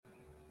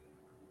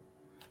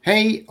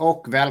Hej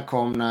och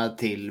välkomna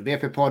till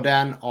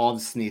VP-podden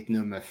avsnitt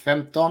nummer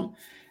 15.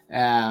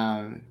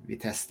 Vi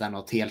testar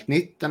något helt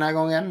nytt den här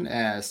gången.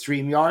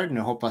 StreamYard. Nu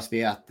hoppas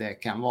vi att det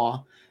kan vara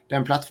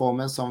den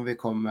plattformen som vi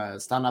kommer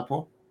stanna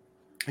på.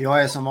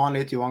 Jag är som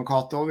vanligt Johan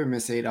Kato. Vid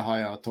min sida har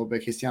jag Tobbe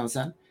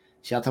Christiansen.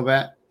 Tja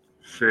Tobbe.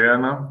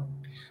 Tjena.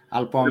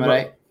 Allt bra med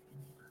dig?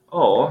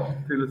 Ja,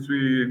 tills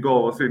vi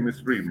gav oss in i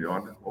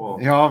StreamYard.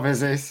 Och ja,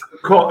 precis.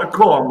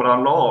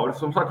 Kameran la av.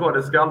 Som sagt var,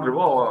 det ska aldrig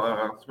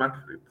vara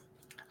smärtfritt.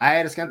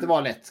 Nej, det ska inte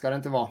vara lätt. Ska det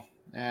inte vara.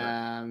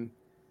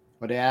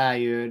 Och det är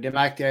ju, det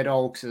märkte jag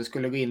idag också. Jag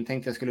skulle gå in,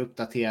 tänkte jag skulle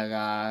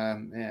uppdatera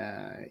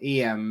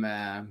EM,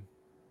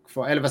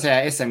 eller vad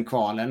säger jag,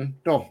 SM-kvalen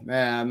då.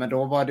 Men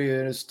då var det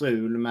ju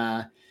strul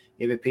med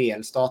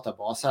EVPLs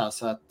databas här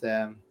så att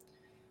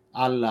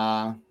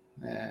alla,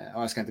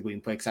 jag ska inte gå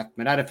in på exakt,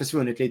 men det hade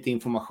försvunnit lite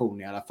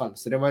information i alla fall.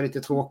 Så det var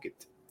lite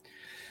tråkigt.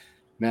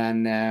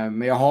 Men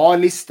jag har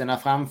listorna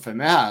framför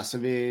mig här så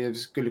vi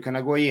skulle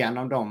kunna gå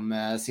igenom dem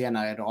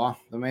senare idag.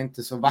 De är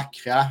inte så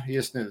vackra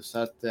just nu så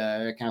att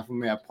jag kan få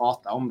mer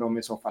prata om dem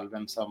i så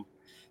fall.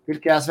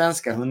 Vilka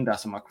svenska hundar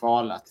som har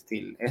kvalat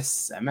till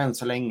SM än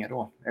så länge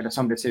då. Eller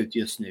som det ser ut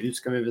just nu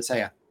ska vi väl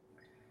säga.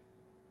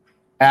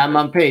 Är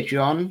man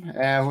Patreon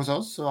hos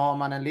oss så har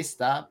man en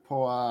lista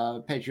på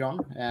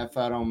Patreon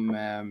för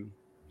de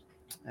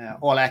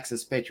All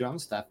Access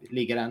Patreons. Där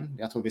ligger den.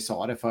 Jag tror vi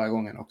sa det förra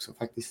gången också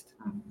faktiskt.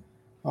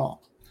 Ja.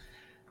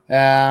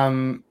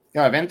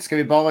 Jag vet inte, ska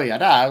vi börja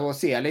där och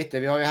se lite?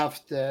 Vi har ju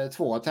haft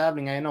 2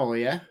 tävlingar i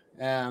Norge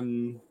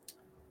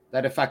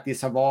där det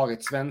faktiskt har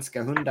varit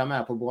svenska hundar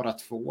med på båda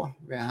 2.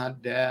 Vi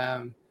hade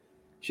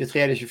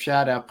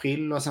 23-24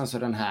 april och sen så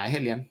den här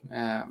helgen.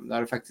 Där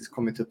har det faktiskt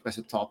kommit upp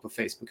resultat på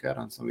Facebook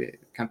redan som vi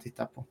kan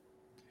titta på.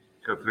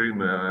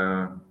 Katrin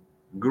är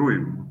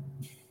grym.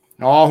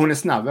 Ja, hon är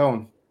snabb är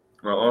hon.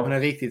 Ja. Hon är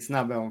riktigt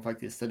snabb är hon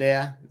faktiskt. Så det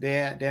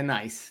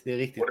är nice. Det är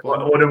riktigt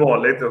bra. Och det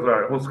var lite så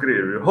här, hon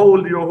skrev ju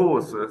hold your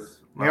horses.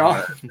 Men ja.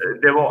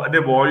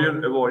 Det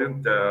var ju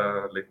inte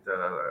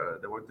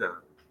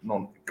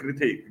någon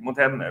kritik mot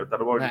henne utan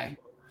det var ju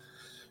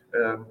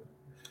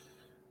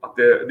att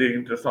det är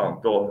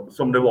intressant då,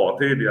 som det var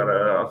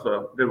tidigare.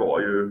 Alltså, det var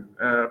ju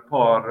ett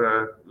par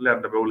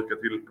länder med olika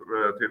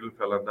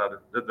tillfällen där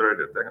det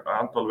dröjde ett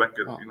antal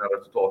veckor innan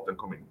resultaten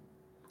kom in.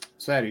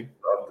 Så är det ju.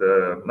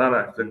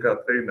 Så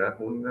Katrin,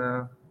 hon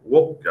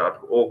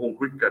walkar och hon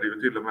skickade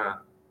ju till och med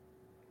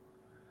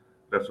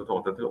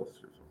resultatet till oss.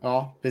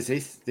 Ja,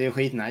 precis. Det är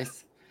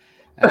skitnice.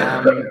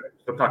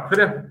 Så tack för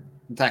det.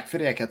 Tack för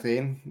det,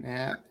 Katrin.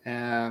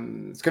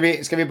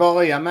 Ska vi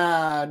börja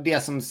med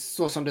det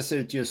som det ser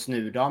ut just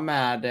nu då,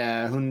 med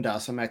hundar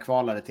som är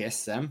kvalade till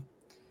SM? Yes.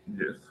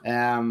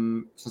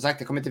 Som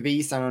sagt, jag kommer inte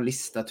visa någon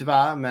lista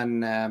tyvärr,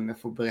 men jag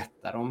får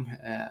berätta dem.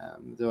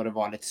 Då det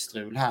var lite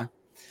strul här.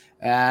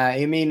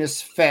 I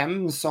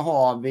 -5 så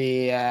har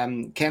vi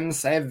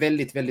Kenza är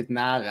väldigt, väldigt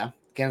nära.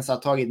 Kenza har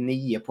tagit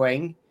 9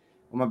 poäng.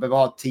 Och man behöver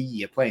ha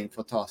 10 poäng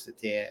för att ta sig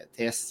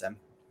till SM.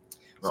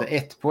 Så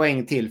 1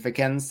 poäng till för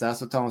Kenza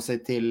så tar hon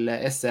sig till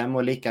SM.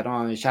 Och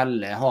likadant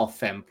Challe har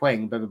 5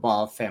 poäng. Behöver bara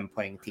ha 5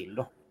 poäng till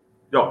då.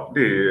 Ja,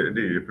 det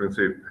är i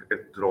princip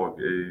ett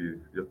drag i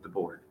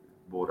Göteborg.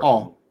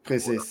 Ja,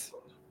 precis.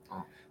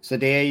 Så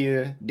det är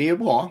ju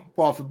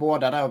bra för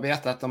båda där att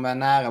veta att de är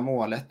nära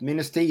målet.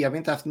 -10 har vi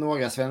inte haft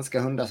några svenska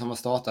hundar som har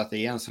startat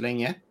i än så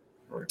länge.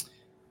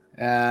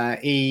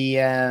 I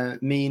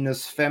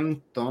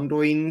 -15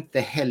 då är inte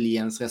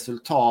helgens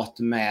resultat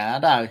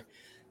med där.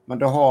 Men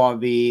då har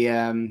vi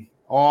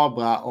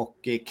Abra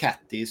och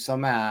Catty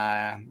som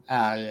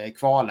är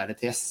kvalade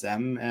till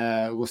SM.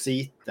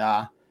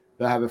 Rosita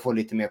behöver få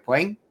lite mer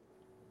poäng.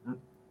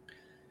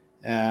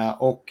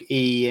 Och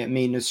i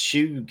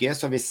 -20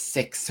 så har vi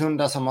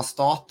 600 som har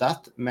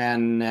startat.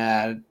 Men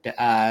det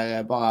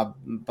är bara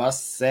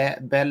Basse,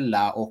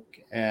 Bella och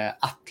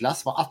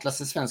Atlas. Var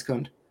Atlas en svensk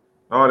hund?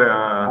 Ja, det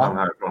är han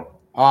härifrån.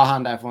 Ja,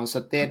 han därifrån. Så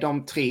det är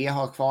de 3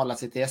 har kvalat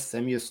sig till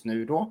SM just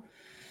nu då.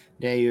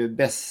 Det är ju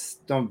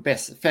de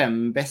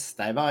 5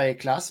 bästa i varje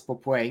klass på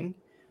poäng.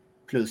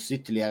 Plus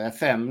ytterligare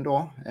 5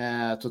 då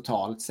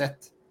totalt sett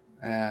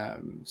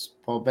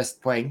på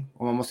bäst poäng.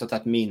 Och man måste ha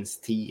tagit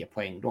minst 10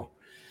 poäng då.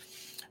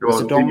 Det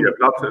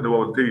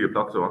var 10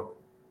 platser va?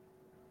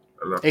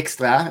 Eller?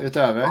 Extra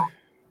utöver?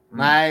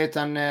 Nej,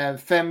 utan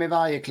 5 i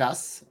varje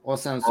klass. Och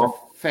sen så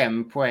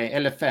 5 poäng,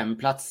 eller 5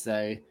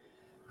 platser.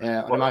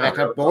 Och när man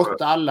räknar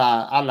bort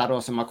alla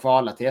då som har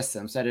kvalat till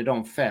SM så är det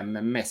de 5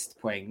 med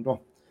mest poäng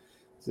då.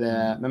 Så,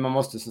 men man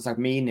måste som sagt,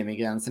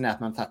 minimigränsen är att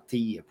man tar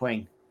 10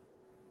 poäng.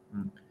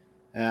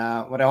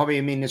 Och där har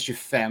vi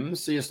 -25.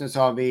 Så just nu så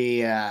har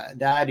vi,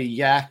 där är det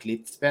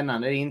jäkligt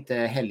spännande. Det är inte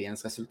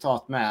helgens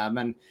resultat med,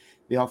 men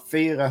vi har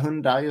 4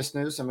 hundar just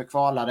nu som är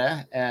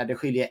kvalade. Det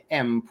skiljer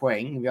 1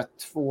 poäng. Vi har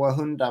 2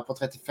 hundar på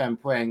 35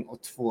 poäng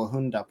och 2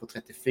 hundar på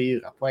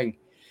 34 poäng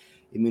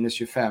i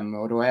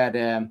 -25. Och då är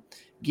det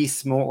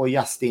Gizmo och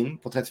Justin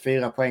på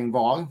 34 poäng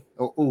var.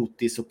 Och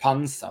Otis och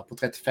Pansar på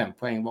 35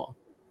 poäng var.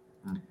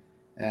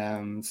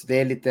 Så det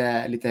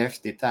är lite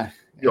häftigt där.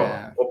 Ja,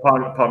 och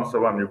Panzer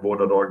vann ju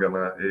båda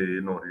dagarna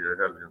i Norge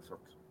i helgen. Så att,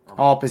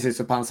 ja, precis.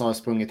 Så Panzer har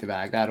sprungit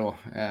iväg där då.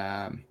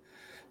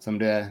 Som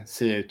det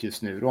ser ut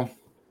just nu då.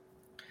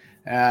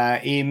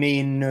 I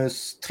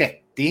minus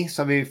 30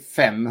 så har vi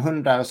 5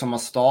 hundar som har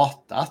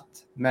startat.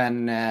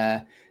 Men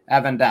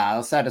även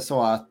där så är det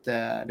så att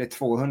det är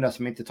 2 hundar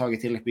som inte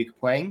tagit tillräckligt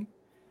mycket poäng.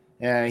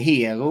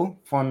 Hero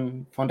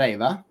från dig,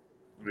 va?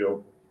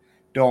 Ja.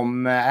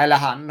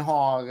 Han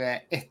har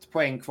 1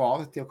 poäng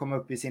kvar till att komma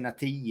upp i sina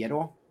 10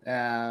 då.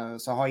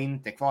 Så har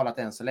inte kvalat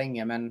än så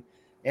länge. Men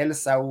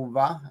Elsa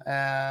Ova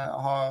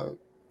har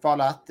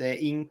kvalat.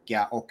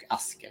 Inka och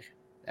Asker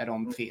är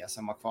de 3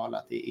 som har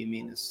kvalat i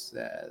minus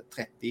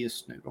 30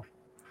 just nu då.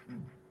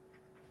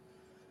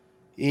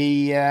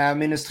 I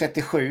minus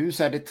 37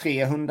 så är det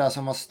 3 hundar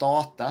som har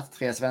startat.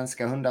 3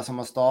 svenska hundar som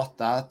har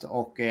startat.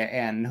 Och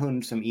en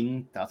hund som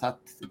inte har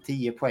tagit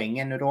 10 poäng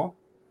ännu då.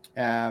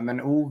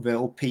 Men Ove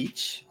och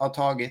Peach har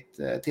tagit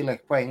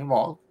tillräckligt poäng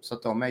var. Så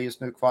att de är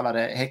just nu kvalade.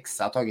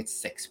 Hexa har tagit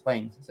 6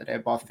 poäng. Så det är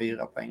bara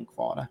 4 poäng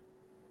kvar där.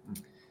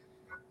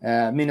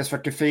 Minus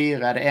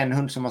 44 är det en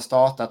hund som har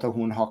startat och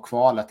hon har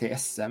kvalat till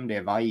SM. Det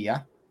är Vaja.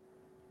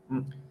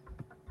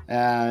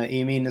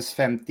 I minus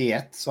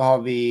 51 så har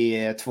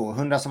vi 2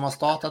 hundar som har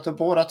startat och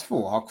båda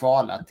 2 har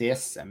kvalat till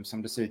SM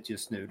som det ser ut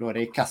just nu. Då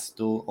det är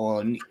Castor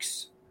och Nyx.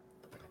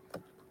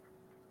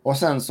 Och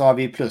sen så har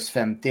vi plus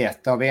 51.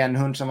 Då har vi en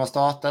hund som har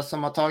startat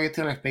som har tagit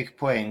tillräckligt mycket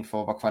poäng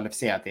för att vara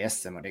kvalificerad till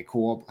SM och det är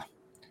Cobra.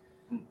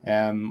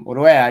 Och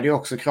då är det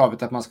också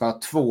kravet att man ska ha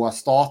 2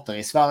 starter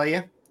i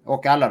Sverige.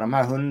 Och alla de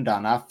här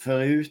hundarna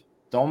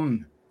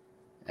förutom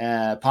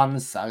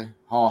Pansar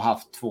har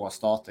haft 2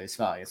 starter i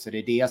Sverige. Så det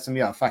är det som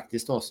gör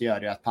faktiskt då så gör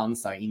det att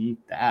Pansar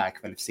inte är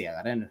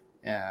kvalificerade ännu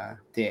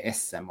till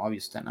SM av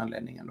just den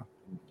anledningen då.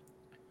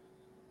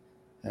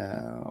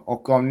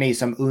 Och om ni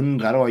som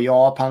undrar då,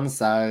 ja,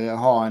 Pansar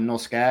har en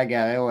norsk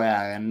ägare och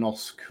är en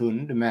norsk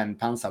hund, men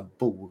Pansar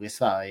bor i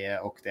Sverige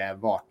och det är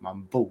vart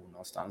man bor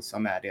någonstans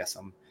som är det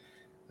som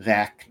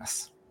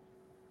räknas.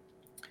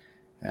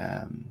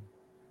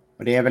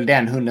 Och det är väl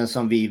den hunden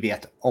som vi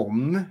vet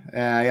om.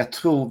 Jag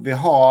tror vi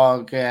har,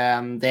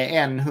 det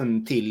är en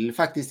hund till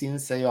faktiskt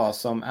inser jag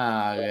som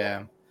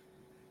är,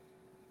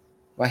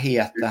 vad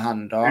heter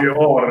han då? Det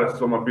är Ares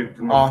som har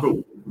bytt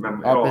nation.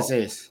 Ja,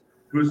 precis.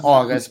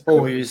 Ares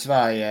bor ju i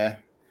Sverige.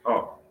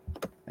 Ja.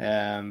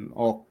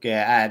 Och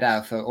är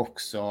därför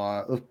också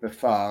uppe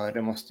för,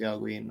 det måste jag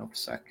gå in och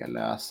försöka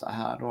lösa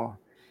här då.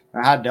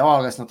 Men hade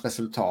Ares något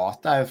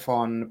resultat där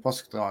från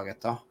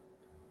påskdraget då?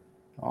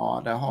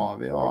 Ja, där har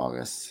vi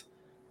Ares.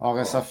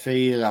 Ares har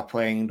 4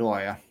 poäng då,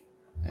 ja.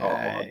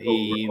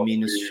 I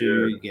minus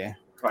 20.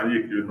 Han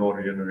gick ju i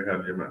Norge nu i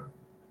helgen med.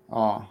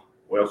 Ja.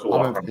 Och jag såg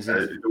att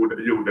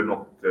han gjorde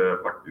något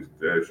faktiskt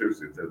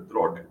tjusigt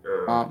drag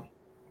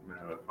med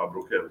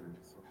Fabro Kelvin.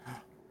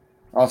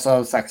 Ja,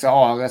 som sagt så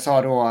Ares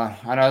har då,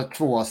 han har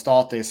 2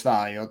 starter i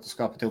Sverige och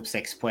skapat ihop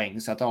 6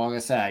 poäng. Så att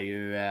Ares är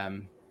ju,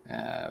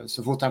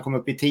 så fort han kommer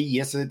upp i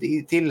 10 så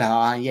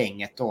tillhör han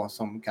gänget då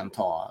som kan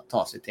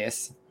ta sig till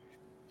SM.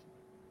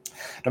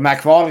 De här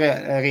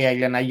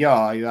kvalreglerna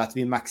gör ju att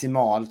vi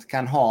maximalt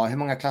kan ha, hur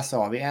många klasser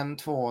har vi? 1,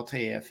 2,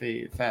 3,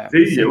 4, 5,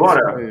 10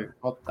 var det. 7,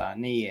 8,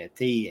 9,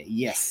 10.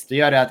 Yes, det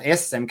gör det att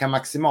SM kan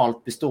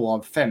maximalt bestå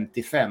av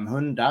 55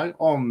 hundar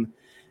om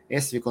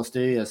SVK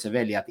styrelse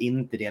väljer att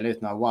inte dela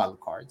ut några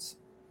wildcards.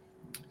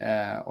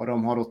 Och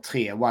de har då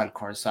 3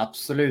 wildcards. Så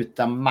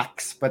absoluta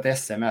max på ett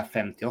SM är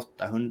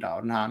 58 hundar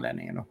av den här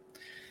anledningen då.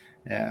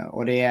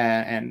 Och det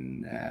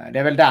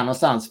är väl där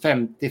någonstans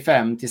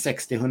 55 till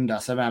 60 hundar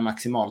som är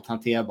maximalt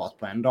hanterbart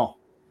på en dag.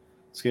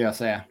 Skulle jag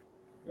säga.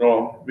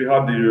 Ja, vi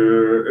hade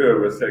ju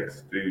över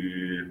 60.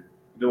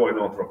 Det var ju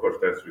något från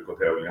första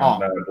SVK-tävlingen.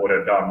 När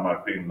både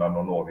Danmark, Finland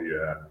och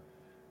Norge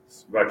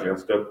verkligen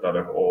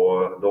stöttade.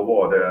 Och då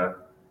var det,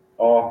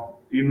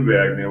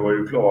 invägningen var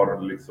ju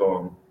klar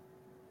liksom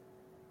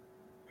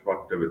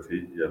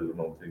 10:15 eller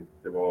någonting.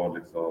 Det var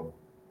liksom...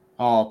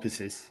 Ja,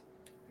 precis.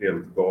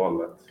 Helt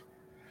galet.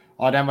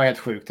 Ja, den var helt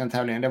sjuk den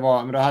tävlingen.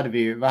 Men då hade vi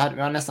ju, vi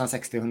har nästan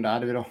 60 hundar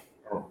hade vi då.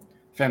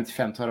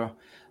 55 tror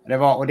jag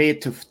då. Och det är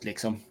tufft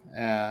liksom.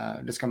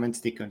 Det ska man inte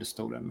sticka under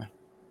stolen med.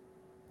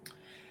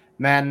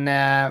 Men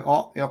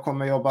jag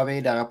kommer jobba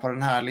vidare på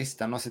den här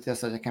listan och se till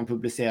så att jag kan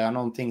publicera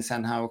någonting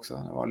sen här också.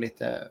 Det var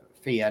lite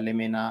fel i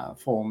mina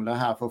formler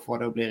här för att få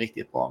det att bli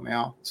riktigt bra. Men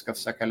jag ska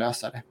försöka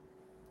lösa det.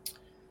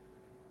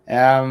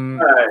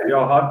 Nej,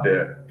 jag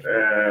hade...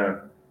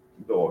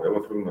 Då, jag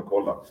var tvungen att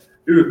kolla.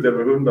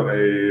 Utöver hundarna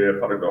i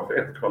paragraf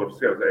 1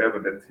 kvalificerar sig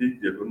även de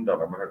 10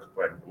 hundarna med högst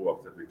poäng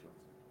oavsett vilken.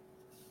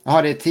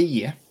 Ja, det är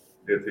 10.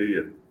 Det är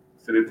 10.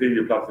 Så det är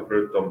 10 platser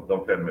förutom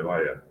de 5 i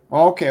varje.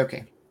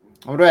 Okej.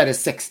 Och då är det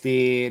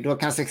 60, då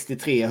kan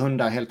 63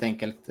 hundar helt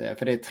enkelt,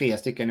 för det är 3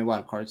 stycken i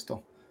wildcards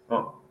då.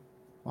 Ja,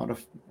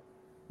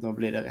 då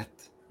blir det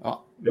rätt.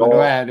 Ja. Men då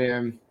är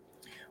det...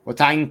 Och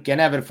tanken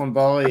är väl från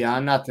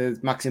början att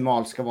det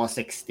maximalt ska vara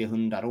 60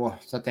 hundar då.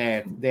 Så att det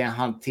är en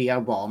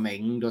hanterbar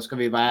mängd. Då ska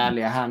vi vara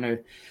ärliga här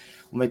nu.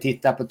 om vi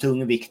tittar på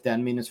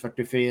tungvikten, minus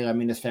 44,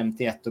 minus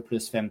 51 och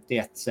plus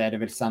 51, så är det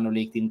väl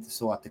sannolikt inte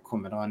så att det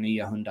kommer några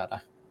nya hundar där.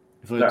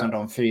 Förutom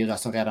de 4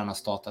 som redan har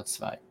startat i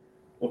Sverige.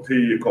 Och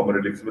 10 kommer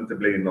det liksom inte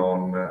bli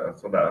någon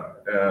sån där.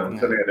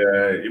 Sen är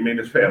det i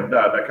minus 5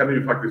 där kan det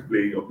ju faktiskt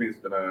bli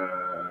åtminstone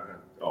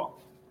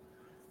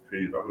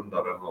 4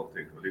 hundar eller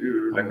någonting. Och det är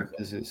ju länge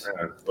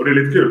sedan. Och det är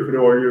lite kul för det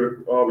var ju,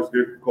 vi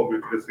ska komma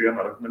ut till det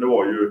senare, men det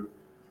var ju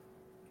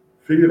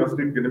 4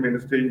 stycken i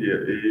minus 10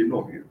 i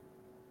Norge.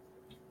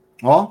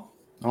 Ja.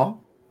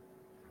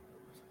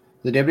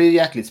 Så det blir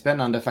jäkligt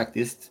spännande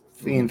faktiskt.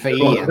 Inför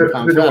EM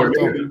framförallt.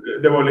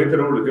 Det var lite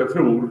roligt. Jag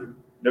tror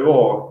det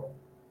var,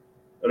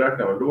 jag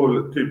räknar med, det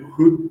var typ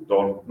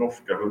 17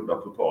 norska hundar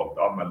totalt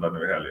anmälda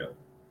nu i helgen.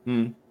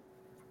 Mm.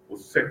 Och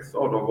 6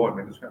 av dem var i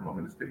minus 5 och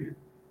minus 10.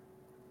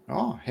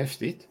 Ja,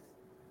 häftigt.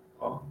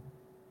 Ja.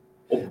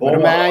 Och bara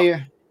de är ju,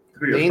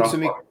 det är inte så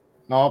mycket.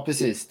 Ja,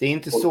 precis. Det är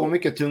inte så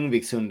mycket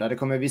tungviktshundar. Det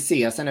kommer vi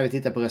se sen när vi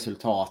tittar på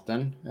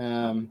resultaten.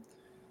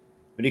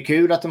 Men det är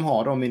kul att de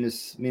har då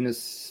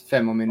minus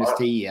 5 och minus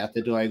 10. Att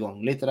det drar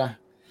igång lite där.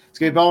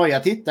 Ska vi börja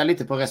titta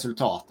lite på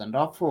resultaten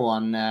då?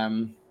 Från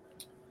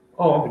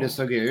hur det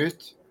såg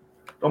ut.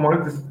 De har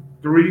inte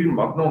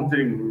streamat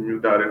någonting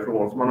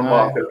därifrån. Så man har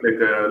bara sett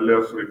lite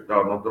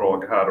lösryckta något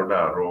drag här och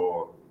där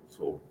och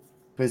så.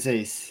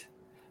 Precis.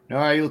 Nu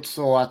har jag gjort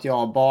så att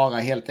jag bara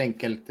helt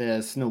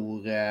enkelt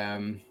snor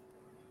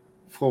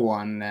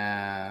från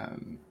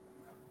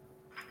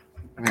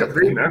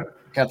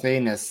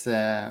Katrines,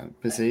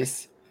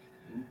 precis.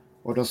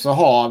 Och då så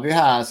har vi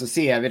här, så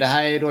ser vi, det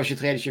här är då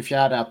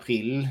 23-24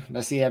 april.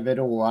 Där ser vi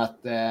då att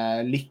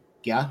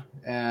Lycka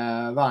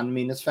vann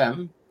minus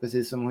 5.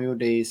 Precis som hon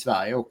gjorde i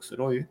Sverige också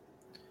då ju.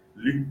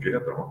 Lycke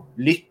heter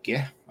det.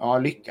 Lycke. Ja,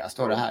 Lycka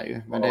står det här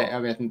ju. Men det, jag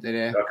vet inte.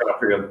 Det jag kan ha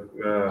fel.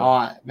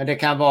 Ja, men det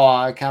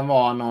kan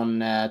vara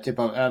någon typ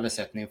av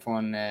översättning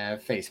från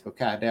Facebook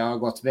här. Det har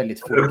gått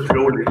väldigt fort. Det är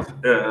roligt.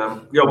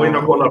 Jag var inne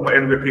och kollade på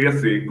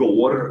NVPC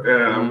igår.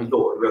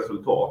 Då,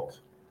 resultat.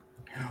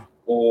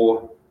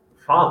 Och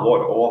fan vad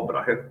det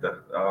Abra hette.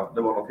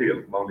 Det var något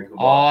helt. Man liksom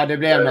det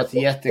blev något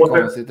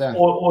jättekonstigt.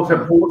 Och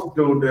sen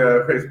påstod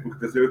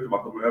Facebook dessutom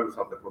att de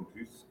översatte från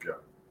tyska.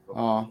 Så.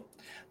 Ja,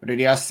 och det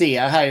jag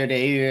ser här ju,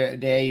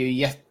 det är ju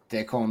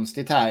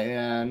jättekonstigt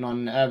här.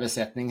 Någon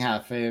översättning här.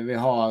 För vi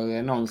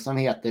har någon som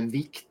heter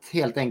vikt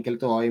helt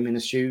enkelt då i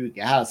minus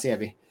 20. Här ser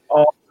vi.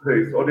 Ja,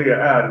 precis. Och det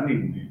är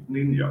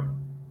Ninja.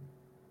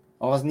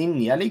 Ja, fast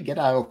Ninja ligger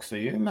där också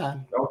ju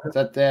med. Ja. Så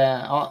att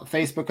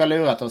Facebook har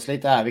lurat oss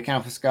lite här. Vi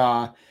kanske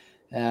ska...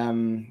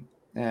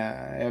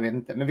 jag vet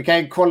inte. Men vi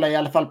kan kolla i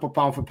alla fall på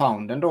pound for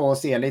pounden då och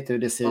se lite hur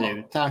det ser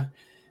ut här.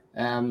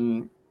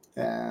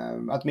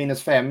 Att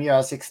minus 5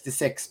 gör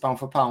 66 pound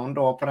for pound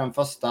då på den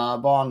första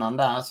banan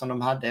där som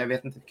de hade. Jag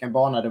vet inte vilken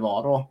bana det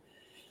var då.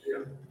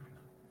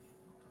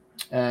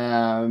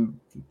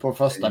 På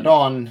första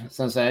dagen.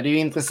 Sen så är det ju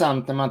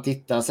intressant när man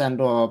tittar sen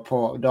då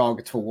på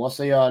dag 2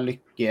 så gör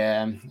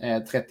Lycke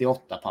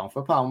 38 pound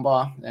for pound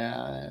bara.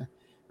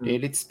 Det är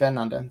lite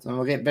spännande. Så det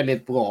var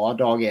väldigt bra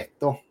dag 1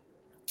 då.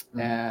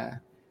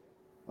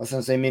 Och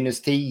sen så i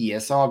minus 10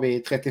 så har vi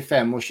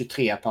 35 och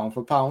 23 pound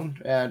for pound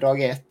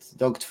dag 1.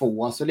 Dag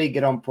 2 så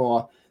ligger de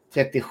på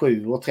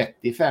 37 och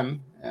 35.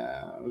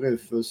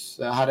 Rufus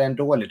hade en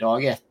dålig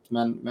dag 1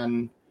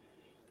 men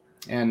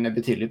en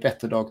betydligt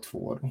bättre dag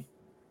 2 då.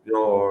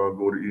 Jag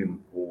går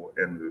in på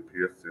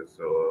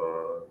NVPC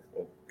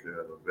och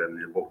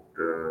väljer bort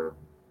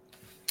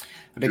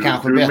det är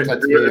kanske bättre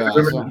att vi gör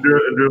så.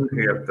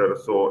 Dumheter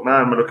så.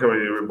 Nej, men då kan vi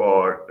ju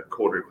bara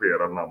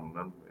korrigera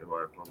namnen i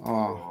varje fall.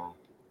 Ja.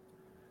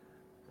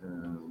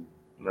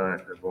 Nej,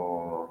 det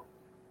var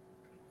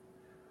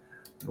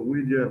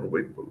Norwegian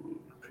Whipple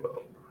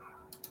Club.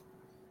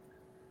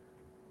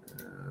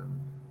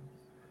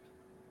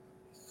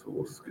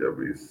 Så ska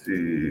vi se.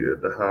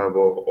 Det här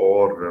var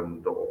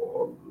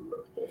Arendal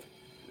och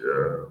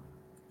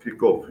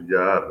Kick-Off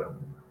Jären.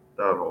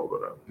 Där har vi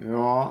den.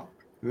 Ja,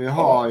 vi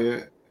har ju...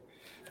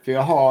 För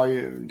jag har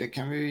ju... Det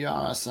kan vi ju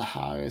göra så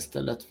här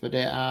istället. För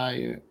det är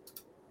ju...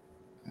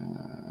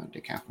 det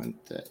kanske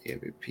inte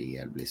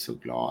EVPL blir så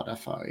glada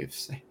för i och för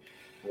sig.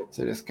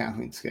 Så det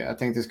kanske inte ska... Jag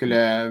tänkte jag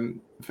skulle...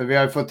 För vi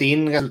har ju fått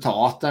in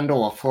resultaten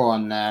då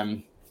från...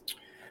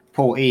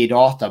 i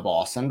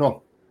databasen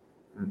då.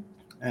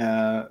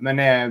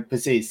 Men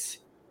precis.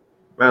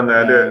 Men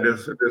det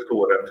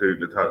står rätt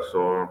tydligt här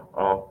så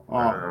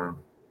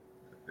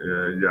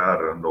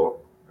Jären då.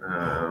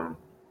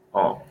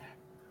 Ja.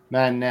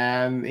 Men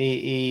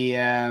i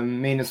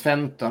minus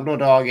 15 då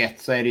dag 1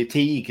 så är det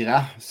Tigra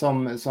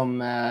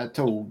som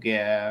tog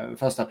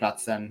första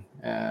platsen.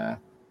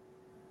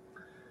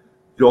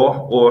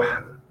 Ja, och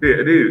det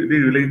är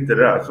ju lite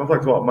det där. Som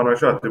sagt var, man har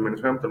kört i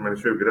minus 15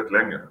 minus 20 rätt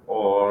länge.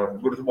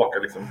 Och går tillbaka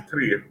liksom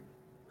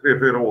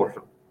 3-4 år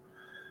sedan.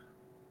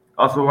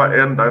 Alltså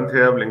varenda en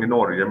tävling i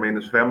Norge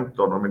minus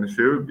 15 och minus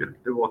 20.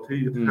 Det var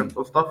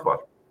 10-15 staffar.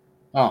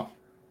 Ja.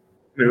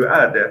 Nu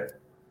är det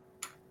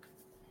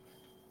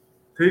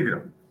Tigra.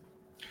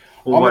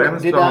 Hon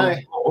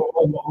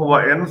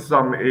var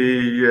ensam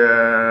i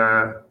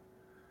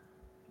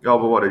Ja,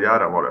 vad var det?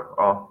 Jären var det.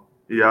 Ja,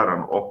 i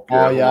Jären. Och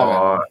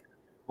Ja,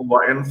 hon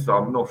var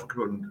ensam norsk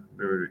hund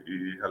nu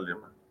i helgen.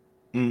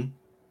 Mm.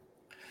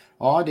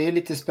 Ja, det är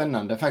lite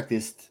spännande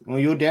faktiskt.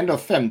 Hon gjorde ändå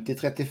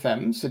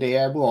 50-35, så det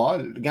är bra.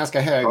 Ganska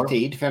hög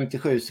tid,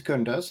 57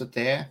 sekunder. Så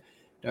det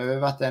har ju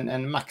varit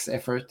en max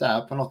effort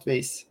där på något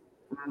vis.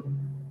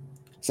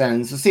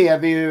 Sen så ser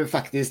vi ju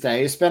faktiskt, det är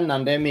ju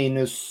spännande,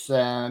 minus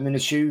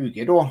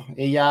 20 då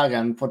i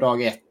Jären på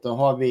dag 1. Då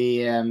har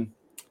vi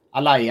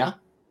Alaya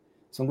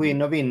som går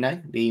in och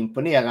vinner. Det är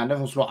imponerande,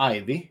 hon slår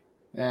Ivy.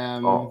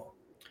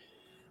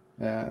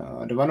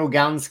 Det var nog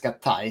ganska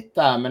tajt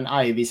där, men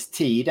Ivys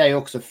tid är ju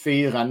också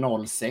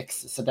 4.06,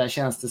 så där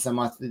känns det som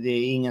att det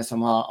är ingen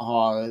som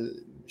har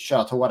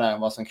kört hårdare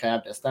än vad som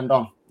krävdes den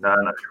dagen. Nej.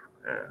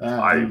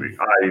 Ivy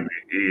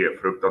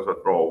är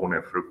fruktansvärt bra, hon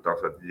är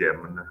fruktansvärt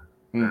jämn.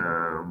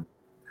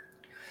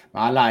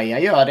 Alaya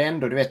gör det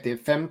ändå, du vet, det är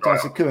 15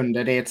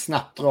 sekunder, det är ett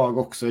snabbt drag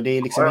också, det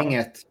är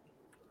liksom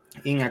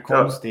inga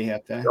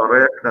konstigheter. Jag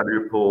räknade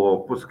ju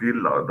på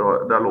skillar,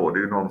 där låg det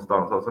ju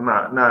någonstans, alltså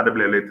när det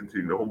blev lite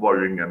tyngre, hon var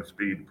ju ingen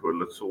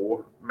speedpull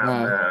så,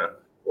 men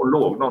hon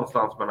låg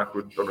någonstans mellan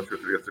 17 och 23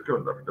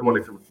 sekunder. Det var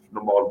liksom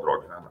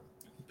normaldrag för henne.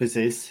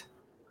 Precis.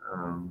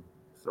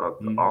 Så att,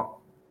 ja.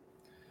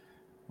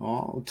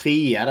 Ja, och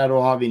 3 där då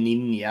har vi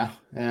Ninja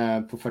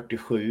på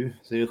 47.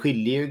 Så det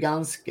skiljer ju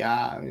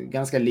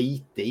ganska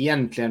lite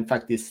egentligen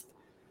faktiskt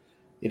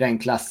i den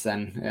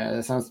klassen.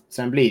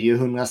 Sen blir det ju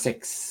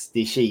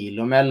 160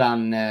 kilo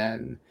mellan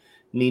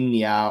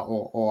Ninja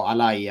och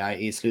Alaya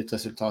i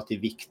slutresultat i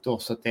vikt då.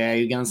 Så det är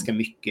ju ganska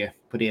mycket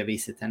på det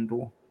viset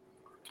ändå.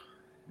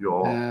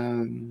 Ja.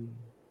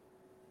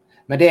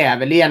 Men det är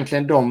väl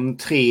egentligen de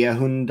 3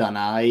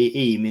 hundarna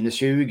i minus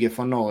 20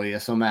 från Norge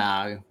som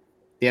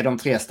det är de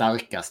 3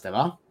 starkaste,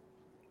 va?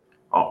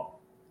 Ja,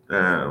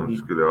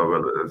 skulle jag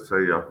väl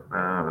säga.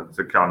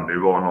 Så kan det ju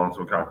vara någon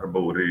som kanske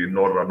bor i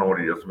norra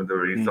Norge som inte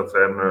har visat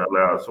sig ännu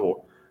eller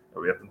så.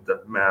 Jag vet inte.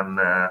 Men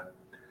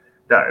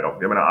där är de.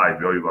 Jag menar,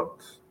 Ivy har ju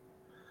varit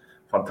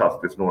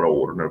fantastiskt några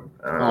år nu.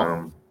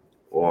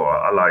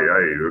 Och Alaya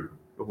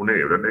hon är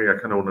ju den nya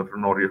kanonen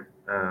från Norge.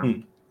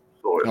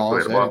 Så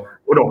är det bara.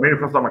 Och de är ju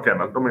från samma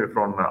kennel. De är ju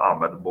från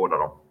Ahmed, båda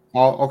de.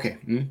 Ja,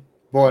 okej.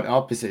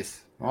 Ja,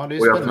 precis. Ja, det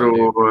är och jag spännande.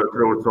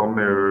 tror som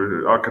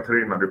nu,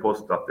 Katarina hade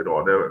postat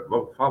idag,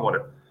 vad fan var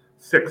det?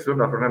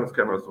 600 från hennes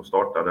kennel som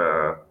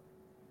startade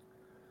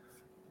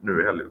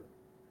nu i helgen.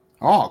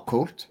 Ja,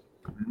 coolt.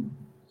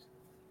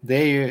 Det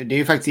är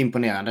ju faktiskt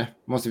imponerande,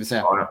 måste vi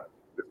säga. Ja,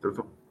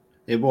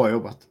 det är bra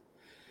jobbat.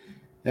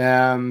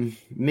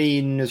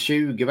 Minus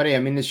 20, vad det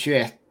är? Minus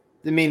 21.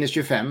 Minus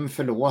 25,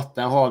 förlåt.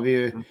 Där har vi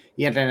ju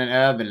egentligen en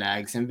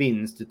överlägsen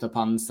vinst utav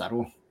pansar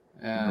då.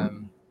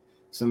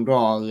 Som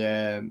drar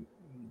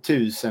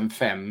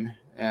 1005,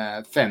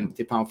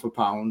 50 pound för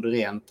pound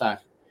rent där.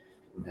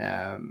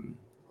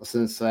 Och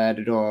sen så är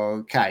det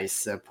då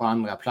Kaiser på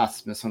andra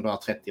plats med som drar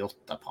 38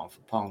 pound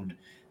för pound.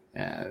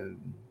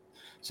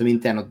 Som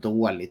inte är något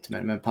dåligt,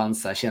 men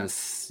pansar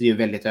känns ju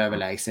väldigt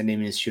överlägsen i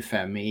minus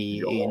 25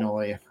 i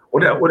Norge.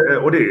 Och det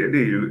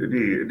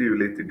är ju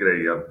lite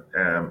grejen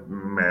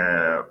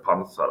med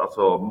pansar.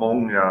 Alltså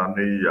många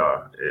nya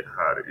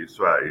här i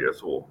Sverige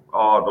så.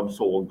 Ja, de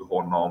såg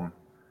honom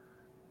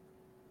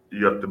i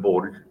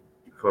Göteborg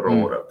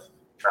förra året.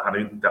 Men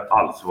han inte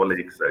alls var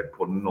lik sig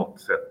på något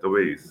sätt och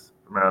vis.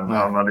 Men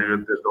han hade ju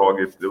inte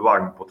dragit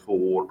vagn på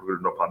 2 år på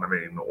grund av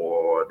pandemin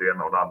och det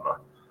ena och det andra.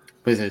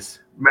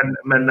 Precis.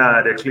 Men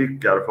när det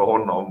klickar för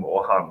honom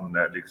och han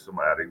liksom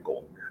är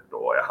igång,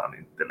 då är han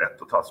inte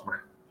lätt att tas med.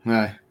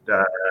 Nej.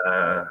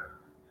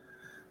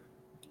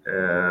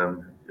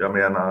 Jag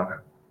menar,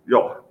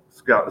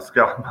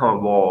 ska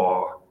man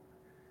vara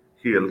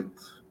helt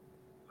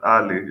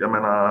ärlig. Jag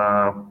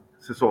menar,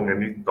 säsongen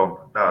 19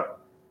 där.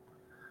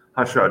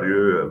 Han körde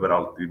ju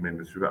överallt i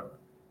minus 25.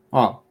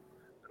 Ja.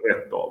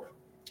 Rätt av.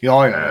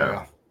 Ja.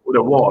 Och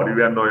då var det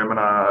ju ändå, jag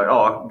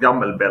menar,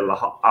 Gammelbella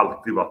har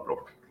alltid varit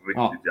bra.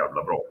 Riktigt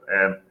jävla bra.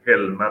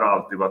 Helmer har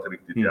alltid varit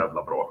riktigt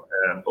jävla bra.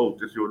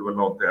 Otis gjorde väl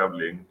någon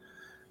tävling.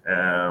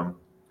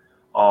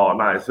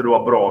 Så det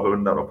var bra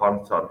hundar och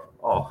pansar.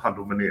 Ja, han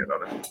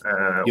dominerade.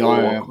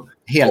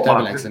 Helt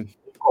överlägsen.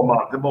 Kommer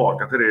han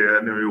tillbaka till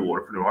det nu i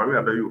år, för nu har han ju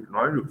ändå gjort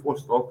 2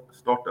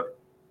 starter.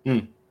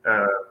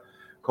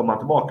 Kommer han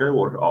tillbaka i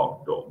år,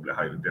 då blir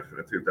han ju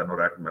definitivt den att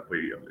räkna med på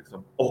EM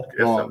liksom. Och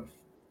SM. Ja,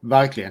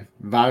 verkligen.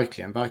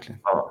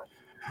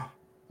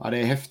 Ja, det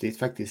är häftigt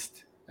faktiskt.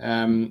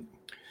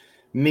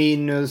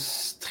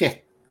 Minus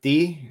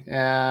 30.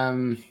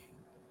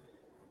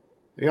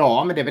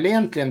 Ja, men det är väl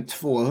egentligen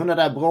 200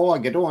 där.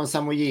 Brage då, en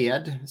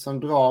samojed som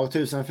drar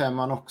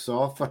 1500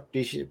 också,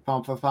 40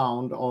 pound per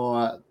pound,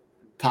 och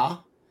Ta,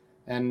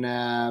 en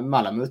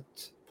malamut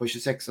på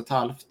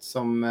 26,5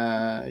 som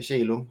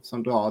kilo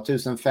som drar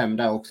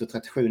 1500 där också,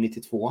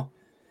 37,92.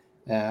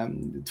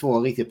 2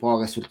 riktigt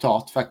bra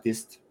resultat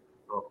faktiskt.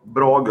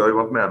 Brage har ju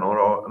varit med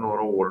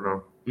några år nu.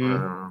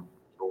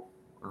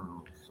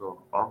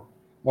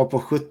 Och på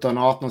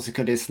 17-18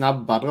 sekunder, det är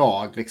snabba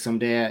drag liksom.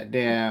 Det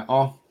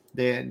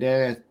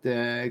är rätt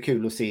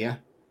kul att se.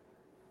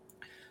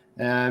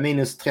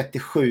 Minus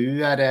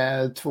 37 är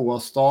det 2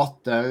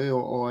 starter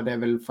och det är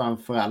väl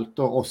framförallt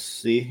då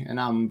Ossi, en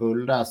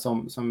ambull där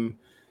som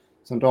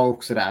drar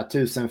också där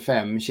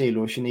 1005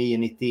 kilo,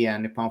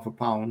 29,91 i pound for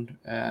pound.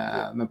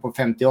 Men på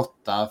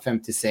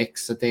 58-56,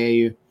 så det är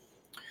ju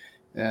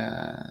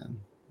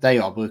där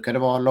jag brukade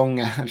vara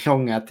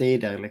långa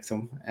tider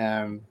liksom.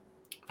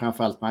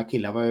 Framförallt med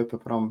Akilla var jag uppe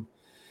på de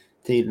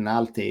tiderna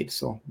alltid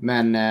så.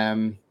 Men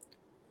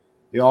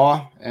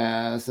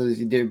så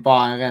det är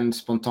bara en ren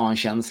spontan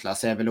känsla,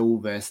 så är väl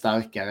Ove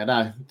starkare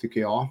där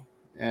tycker jag.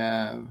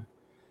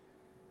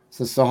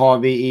 Så har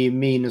vi i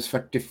minus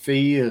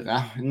 44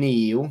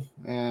 Neo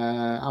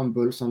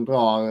ambull som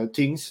drar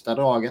tyngsta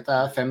draget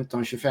där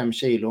 15-25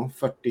 kilo,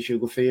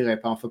 40-24 i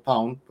pound for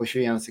pound på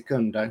 21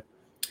 sekunder.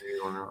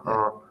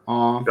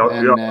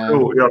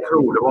 Jag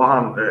tror det var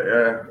han.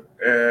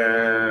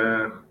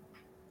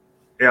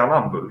 Är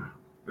han ambull?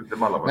 Inte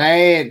Malamut?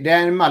 Nej, det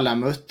är en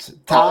Malamut.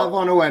 Tar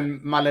var nog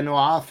en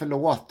Malinois,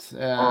 förlåt.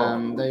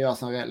 Det är jag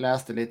som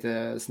läste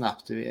lite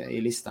snabbt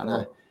i listan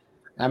här.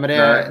 Nej, men det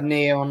är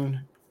Neon.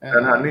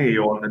 Den här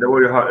Neon, det var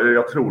ju,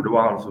 jag tror det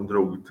var han som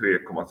drog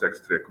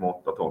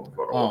 3,6-3,8 ton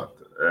förra året.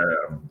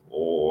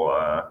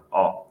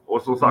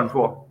 Och som sagt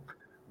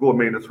går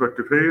minus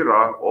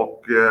 44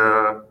 och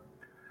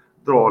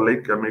drar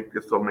lika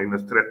mycket som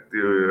minus 30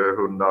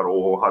 hundar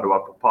och hade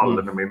varit på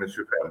pallen med minus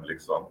 25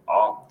 liksom.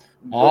 Ja,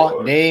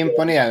 det är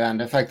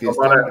imponerande faktiskt.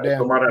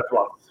 De har rätt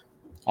vass.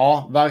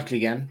 Ja,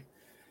 verkligen.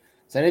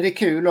 Sen är det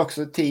kul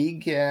också,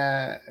 TIG,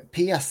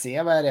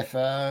 PC, vad är det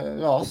för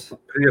ras?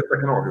 Preta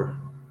Canario.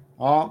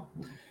 Ja,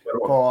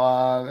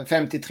 på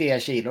 53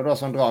 kilo då,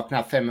 som drar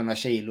knappt 500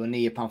 kilo,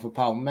 9 pound for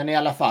pound. Men i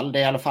alla fall, det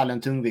är i alla fall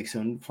en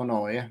tungviktshund från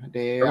Norge. Det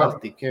är ju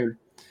alltid kul.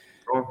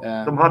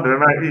 Ja, de hade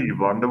den här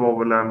Ivan, det var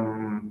väl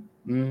en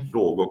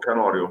Dogo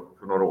Canario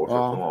för några år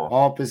sedan.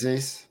 Ja,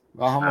 precis.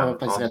 Ja, han var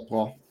faktiskt rätt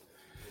bra.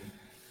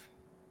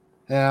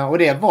 Och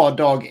det var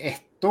dag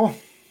 1 då.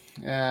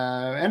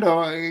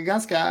 Ändå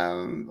ganska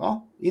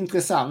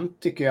intressant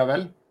tycker jag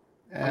väl.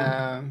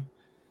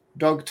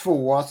 Dag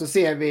 2 så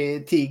ser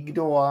vi TIG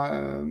då,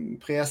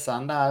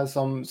 presan där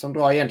som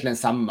drar egentligen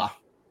samma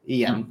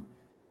igen.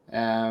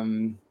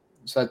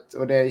 Så att,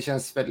 och det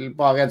känns väl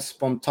bara rätt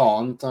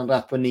spontant. Han drar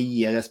på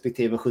 9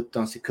 respektive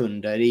 17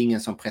 sekunder. Det är ingen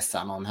som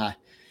pressar någon här.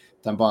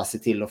 Utan bara se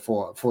till att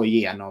få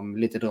igenom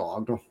lite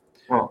drag då.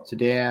 Så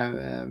det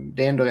är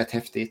ändå rätt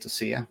häftigt att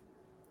se.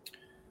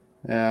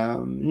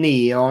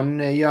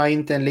 Neon gör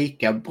inte en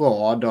lika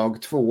bra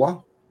dag 2.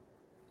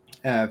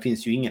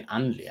 Finns ju ingen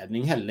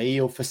anledning heller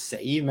i och för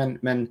sig.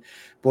 Men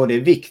både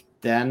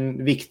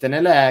vikten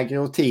är lägre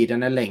och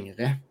tiden är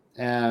längre.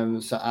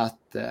 Så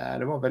att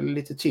det var väl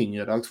lite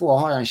tyngre dag 2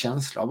 har jag en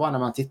känsla av, bara när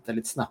man tittar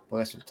lite snabbt på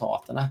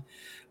resultaten.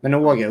 Men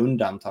några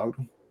undantag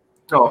då.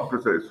 Ja,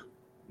 precis.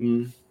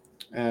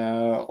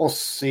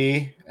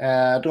 Ossi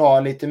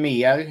drar lite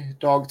mer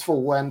dag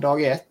 2 än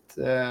dag 1.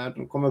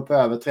 De kom upp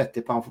över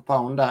 30 pound for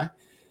pound där.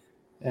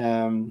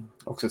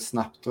 Också ett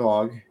snabbt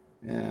drag.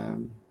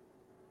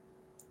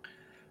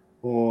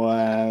 Och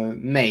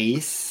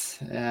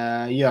Mace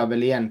gör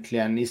väl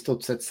egentligen i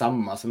stort sett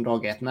samma som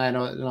dag 1. Nej,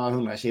 några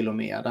 100 kilo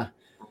mer där.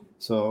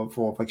 Så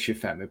får faktiskt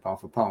 25 i pound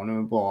for pound. Det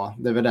är bra.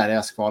 Det är väl där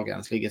deras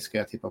kvalgräns ligger, ska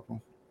jag tippa på.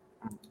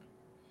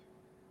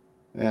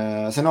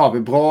 Sen har vi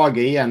Brage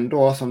igen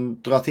då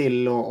som drar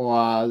till och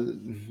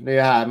det är ju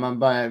här man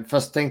börjar.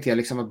 Först tänkte jag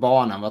liksom att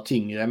banan var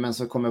tyngre, men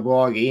så kommer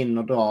Brage in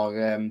och drar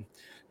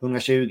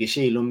 120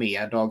 kilo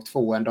mer dag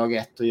 2 än dag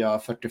 1 och gör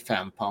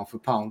 45 pound for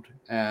pound.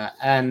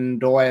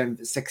 Ändå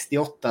är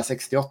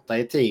 68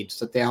 i tid,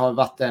 så det har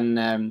varit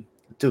en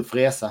tuff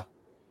resa.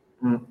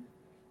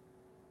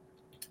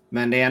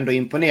 Men det är ändå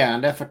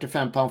imponerande,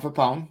 45 pound for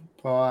pound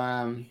på,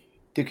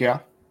 tycker jag.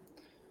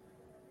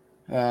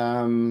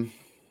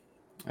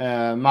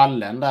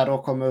 Mallen där då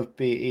kommer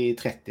upp i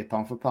 30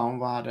 pound for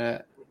pound.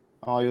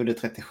 Gjorde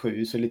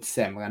 37, så lite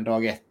sämre än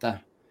dag 1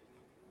 där.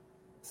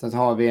 Så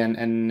har vi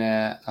en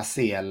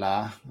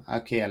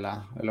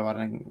Akela, eller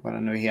vad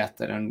den nu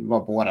heter. Den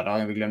var båda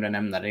dagarna, vi glömde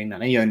nämna det innan.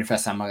 Den gör ungefär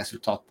samma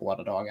resultat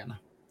båda dagarna.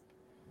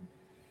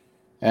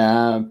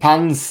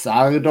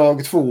 Pansar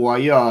dag 2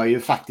 gör ju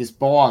faktiskt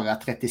bara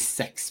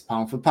 36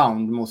 pound for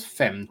pound mot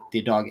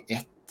 50 dag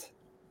 1.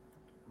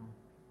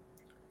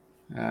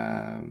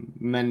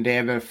 Men det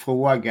är väl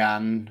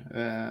frågan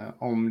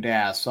om det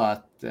är så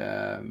att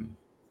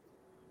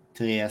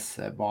Therese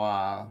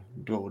bara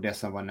drog det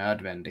som var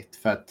nödvändigt,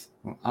 för att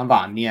han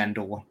vann igen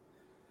då.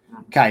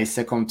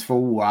 Kaiser kom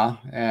 2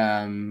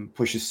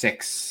 på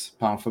 26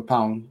 pound for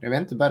pound. Jag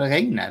vet inte, började det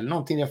regna eller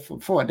någonting?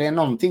 Det är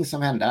någonting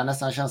som händer,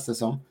 nästan känns det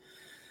som.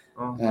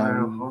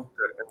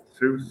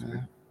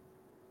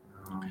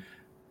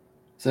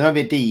 Så har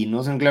vi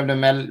Dino som glömde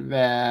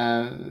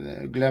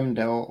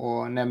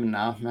att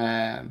nämna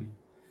med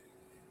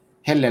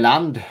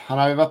Helleland. Han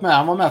har ju varit med,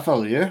 han var med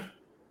förr ju.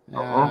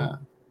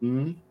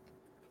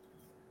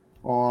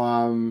 Och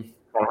han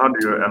hade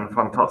ju en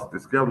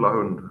fantastisk jävla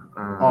hund.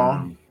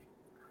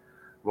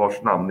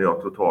 Vars namn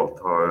jag totalt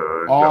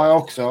har jag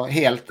också.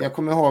 Helt. Jag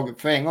kommer ihåg,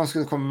 för en gång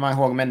skulle komma man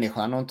ihåg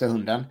människan och inte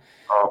hunden.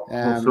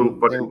 Ja, hon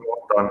sopade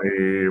gatan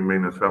i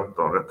minus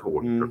 15 rätt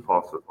hårt för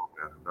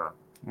fassäsongen där.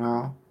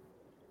 Ja.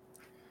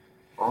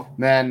 Ja.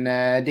 Men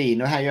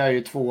Dino här gör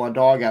ju 2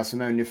 dagar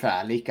som är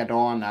ungefär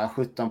likadana.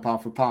 17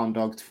 pound för pound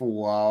dag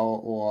 2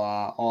 och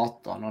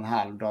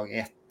 18,5 dag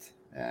 1.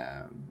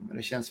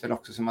 Det känns väl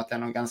också som att det är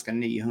någon ganska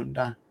ny hund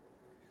där.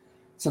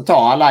 Så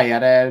tar Alaya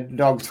det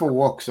dag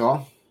 2 också.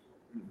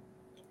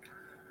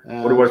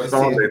 Och det var ett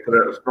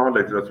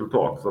snarlikt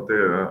resultat. Så att det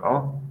är,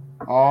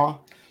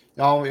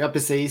 Ja,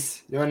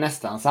 precis. Det var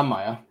nästan samma,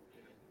 ja.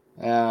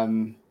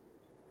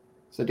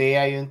 Så det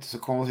är ju inte så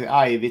konstigt.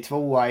 Ivy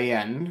 2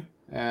 igen.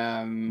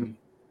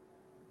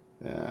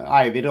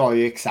 Ivy drar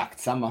ju exakt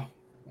samma.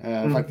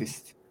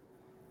 Faktiskt.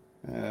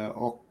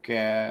 Och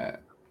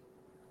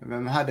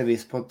vem hade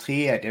vi på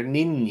 3:e?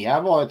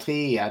 Ninja var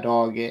 3:a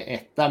dag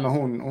 1 där, men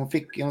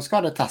hon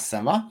skadade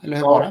tassen, va? Eller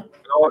hur var det?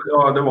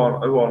 Ja, det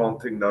var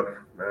någonting där.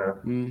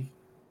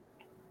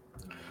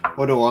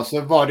 Och då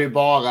så var det ju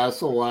bara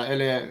så,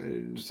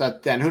 så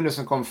att den hunden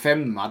som kom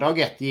 5:a dag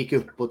 1 gick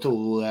upp och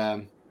tog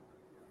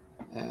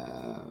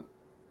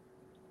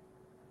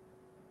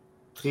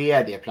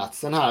 3:e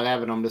platsen här,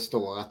 även om det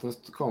står att den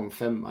kom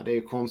 5:a. Det är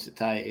ju konstigt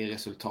här i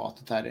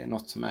resultatet här. Det är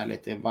något som är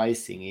lite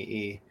vajsing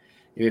i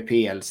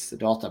VPLs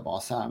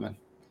databas här, men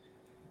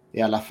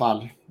i alla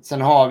fall.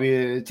 Sen har vi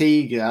ju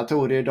Tigra,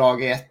 tog det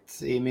dag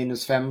 1 i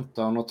minus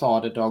 15 och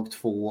tar det dag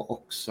 2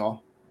 också.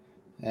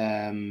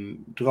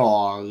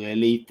 Drar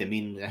lite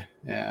mindre.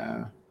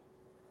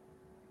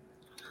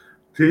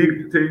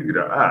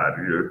 Tigra är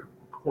ju,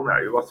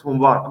 hon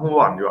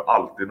vann ju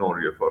allt i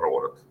Norge förra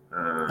året.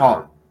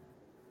 Ja.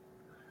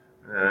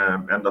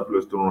 Enda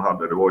förlusten hon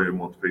hade, det var ju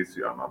mot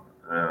Frishjärnan.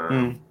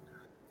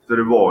 Så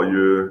det var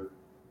ju,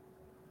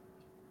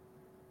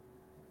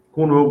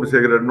 hon var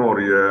obesegrad i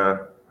Norge,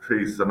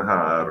 Frisen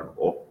här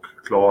och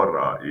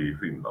Klara i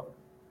Finland.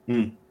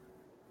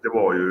 Det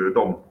var ju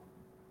de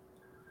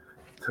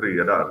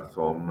 3 där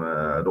som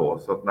då,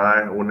 så att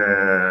nej, hon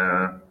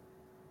är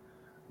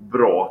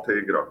bra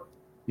Tigra.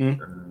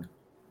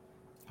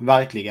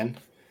 Verkligen.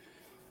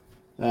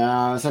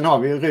 Sen har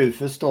vi ju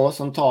Rufus då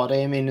som tar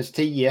det i minus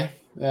 10.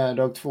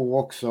 Dag 2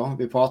 också.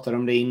 Vi pratade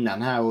om det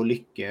innan här och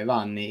Lycke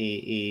vann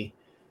i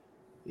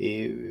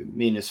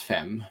minus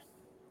 5.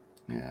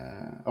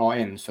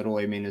 Enso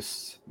då i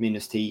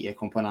minus 10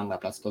 kom på en andra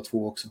plats. Dag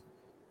 2 också.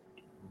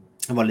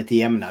 Det var lite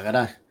jämnare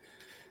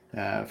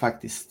där.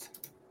 Faktiskt.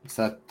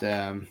 Så att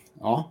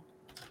ja.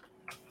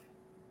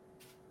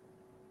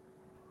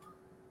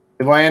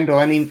 Det var ändå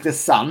en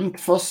intressant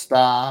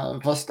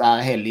första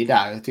helg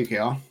där, tycker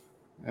jag.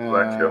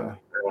 Verkligen.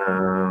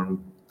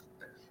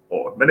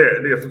 Ja, men det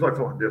är som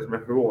sagt, det som är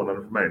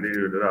förvånande för mig, det är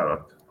ju det där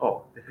att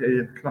det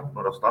är knappt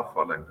några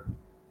straffar längre.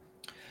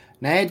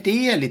 Nej,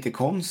 det är lite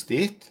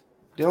konstigt.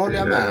 Det håller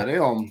jag med dig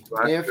om.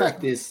 Det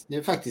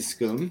är faktiskt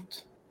skumt.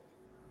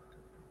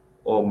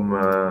 Om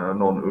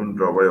någon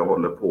undrar vad jag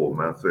håller på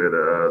med, så är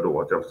det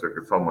då att jag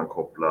försöker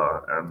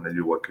sammankoppla en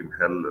Joakim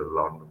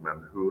Hellerland med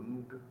en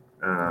hund.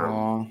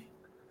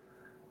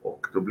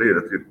 Och då blir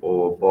det typ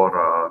att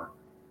bara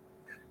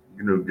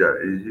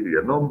gnugga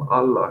igenom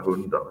alla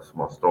hundar som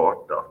har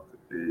startat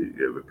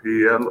i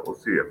EVPL och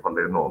se om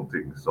det är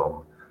någonting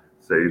som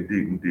säger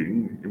ding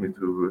ding i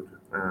mitt huvud.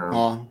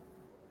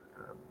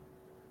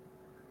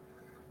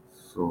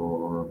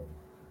 Så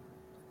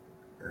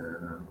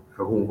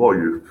för hon var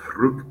ju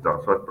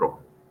fruktansvärt bra.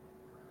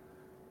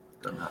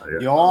 Den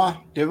här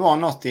det var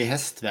något i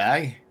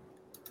hästväg.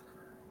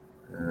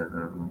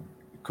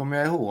 Kommer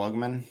jag ihåg,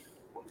 men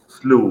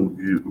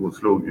hon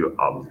slog ju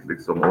allt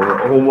liksom.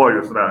 Hon var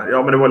ju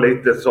sådär, men det var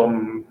lite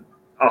som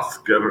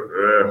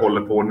Asker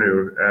håller på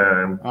nu.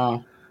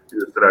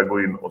 Just det där,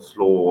 gå in och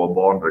slå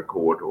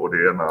banrekord och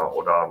det ena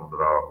och det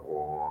andra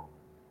och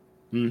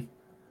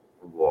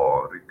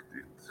var riktigt.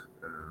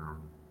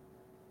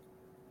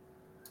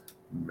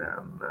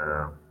 Men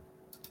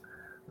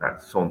nej,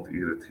 sånt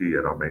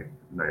irriterar mig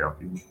när jag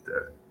inte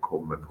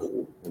kommer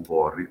på och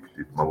var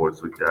riktigt, man var ju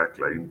så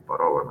jäkla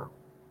impad av henne.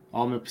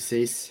 Ja, men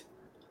precis.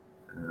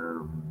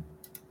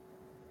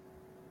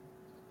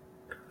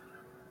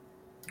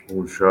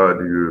 Hon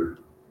körde ju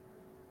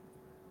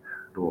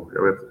då,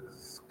 jag vet,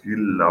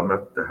 Skilla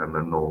mötte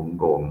henne någon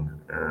gång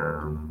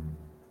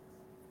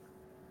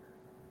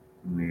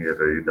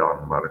nere i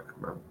Danmark,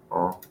 men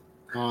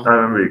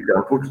men vi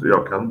kan fortsätta.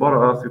 Jag kan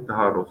bara sitta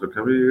här då, så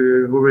kan vi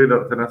gå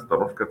vidare till nästa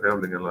norska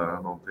tävling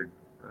eller någonting.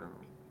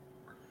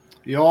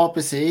 Ja,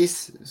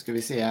 precis. Ska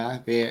vi se här.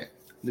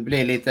 Det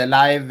blir lite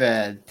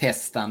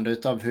live-testande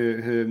utav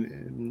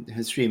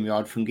hur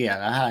StreamYard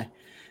fungerar här.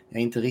 Jag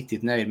är inte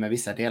riktigt nöjd med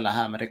vissa delar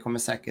här, men det kommer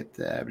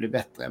säkert bli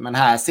bättre. Men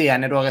här ser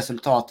ni då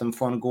resultaten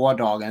från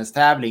gårdagens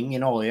tävling i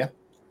Norge.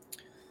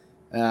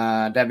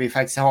 Där vi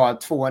faktiskt har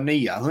 2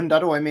 nya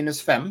hundar då i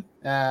minus 5.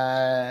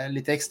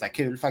 Lite extra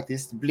kul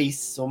faktiskt.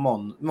 Bliss och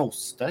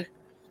Moster.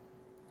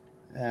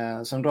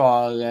 Som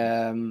drar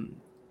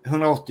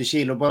 180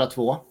 kilo båda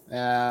två.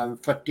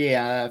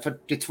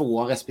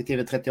 42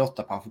 respektive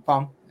 38 pound för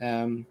pound.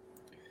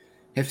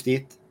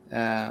 Häftigt.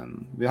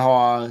 Vi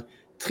har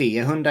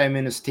 3 hundar i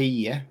minus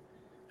 10.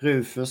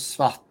 Rufus,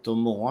 Svart och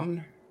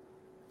Mån.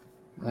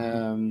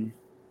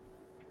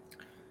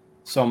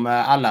 Som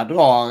alla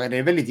drar, det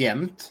är väldigt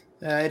jämnt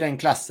i den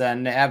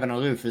klassen. Även om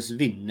Rufus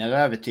vinner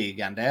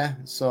övertygande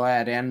så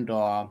är det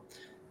ändå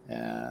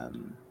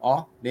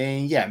det är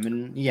en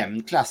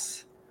jämn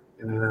klass.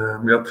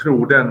 Jag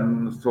tror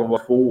den som var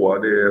tvåa,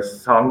 det är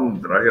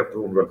Sandra heter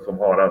hon väl som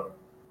har den.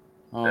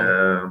 Ja.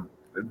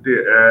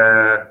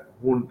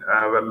 Hon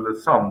är väl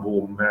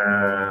sambo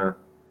med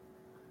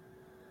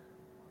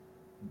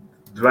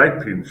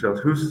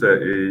dvärgprinschens husse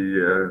i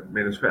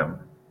 -5.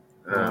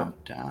 Ja,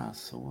 där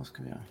så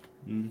ska vi göra.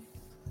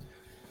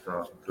 Så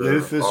att,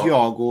 Rufus,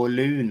 jag och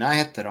Luna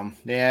hette de.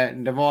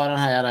 Det var den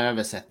här jävla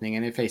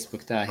översättningen i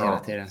Facebook där hela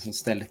tiden som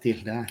ställde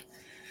till det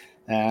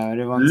här.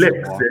 Det var inte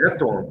Lexi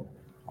hette hon.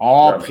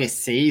 Ja,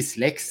 precis.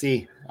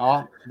 Lexi.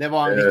 Ja, det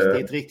var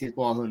en riktigt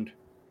bra hund.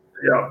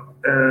 Ja,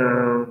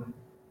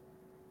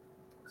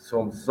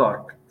 som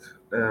sagt.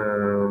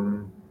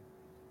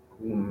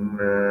 Hon...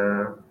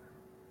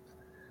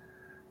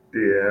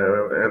 det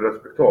är en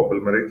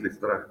respektabel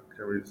meritlista där,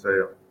 kan vi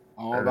säga.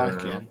 Ja,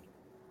 verkligen.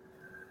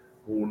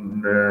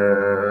 Hon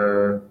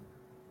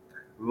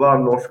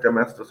vann norska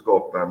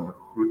mästerskapen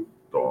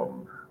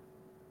 17.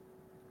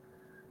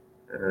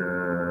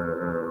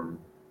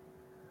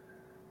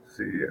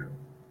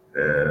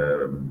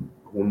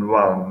 Hon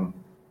vann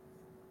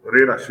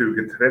redan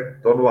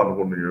 2013 vann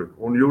hon ju.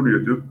 Hon gjorde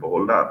ju ett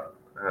uppehåll där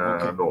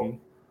då.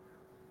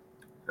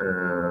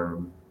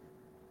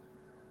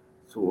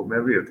 Så, men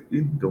jag vet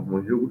inte om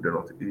hon gjorde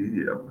något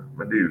EM.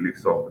 Men det är ju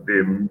liksom, det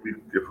är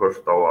mycket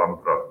första och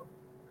andra.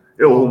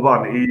 Jo, hon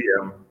vann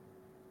EM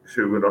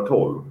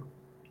 2012.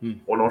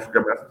 Och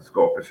norska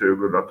mästerskapet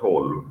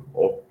 2012.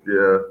 Och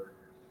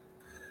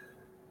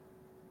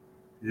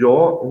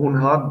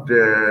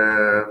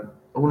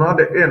hon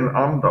hade en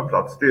andra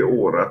plats det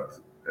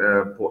året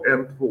på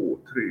 1, 2,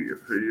 3,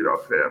 4,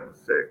 5,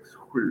 6,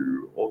 7,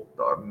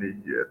 8, 9,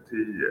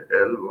 10,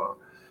 11,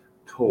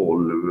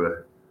 12,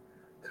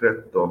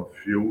 13,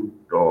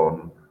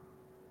 14,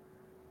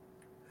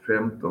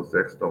 15,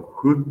 16,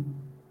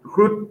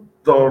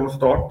 17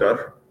 starter.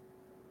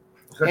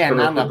 En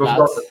andra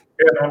plats.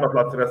 En andra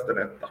plats, resten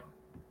etta.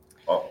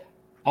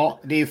 Ja,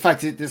 det är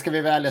faktiskt, det ska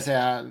vi väl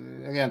säga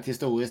rent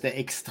historiskt, det är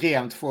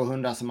extremt få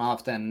hundar som har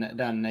haft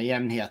den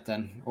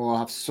jämnheten och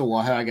haft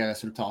så höga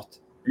resultat.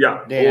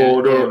 Ja,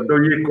 och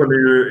då gick hon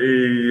ju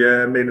i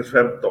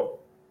 -15.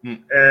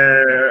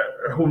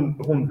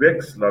 Hon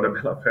växlade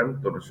mellan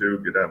 15 och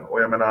 20 den.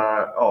 Och jag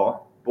menar,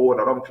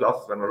 båda de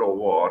klasserna då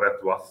var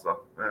rätt vassa.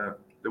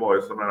 Det var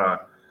ju sådana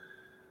här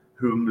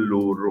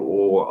humlor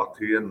och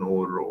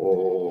atenor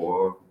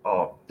och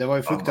det var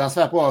ju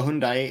fruktansvärt bra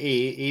hundar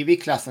i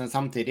viktklassen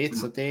samtidigt.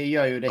 Så det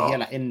gör ju det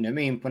hela ännu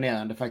mer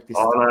imponerande faktiskt.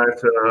 Ja, nej,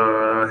 så,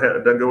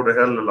 den gode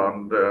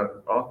Helleland,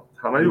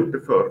 han har gjort det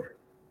förr.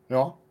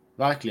 Ja,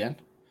 verkligen.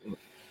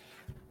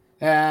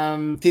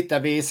 Tittar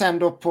vi sen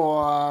då på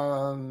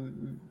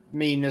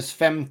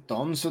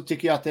 -15 så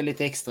tycker jag att det är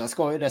lite extra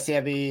skoj. Där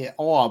ser vi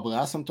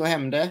Abra som tog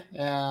hem det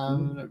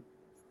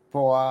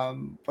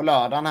på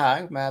lördagen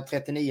här med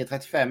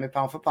 39-35 i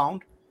pound for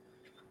pound.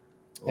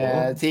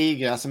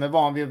 Tigra som är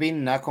van vid att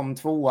vinna kom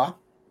tvåa.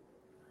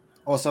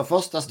 Och så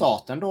första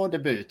starten då,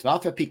 debut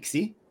för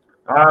Pixie.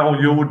 Ja,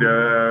 hon gjorde,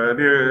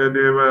 det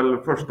är väl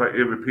första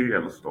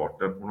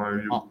EVPL-starten. Hon har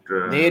ju gjort...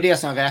 det är det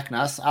som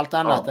räknas. Allt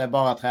annat är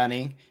bara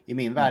träning. I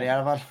min värld i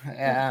alla fall.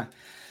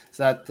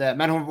 Så att,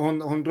 men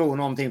hon drog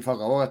någonting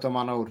förra året om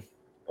andra ord.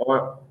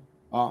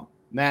 Ja.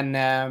 Men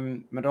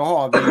då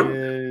har vi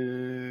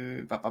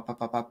ju...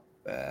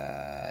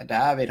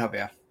 David har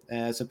vi.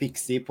 Så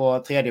Pixie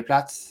på tredje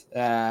plats.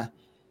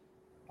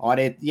 Ja,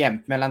 det är ett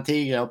jämnt mellan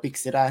Tigra och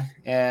Pixie där.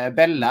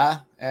 Bella,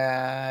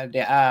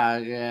 det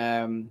är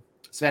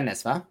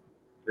Svennes, va?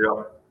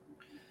 Ja.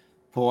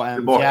 På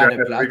en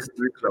fjärde plats.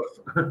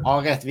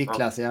 Ja, rätt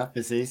viktklass, ja,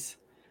 precis.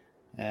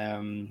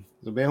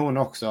 Då blir hon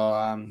också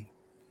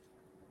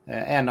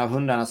en av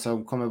hundarna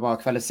som kommer vara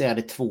kvalificerad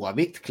i 2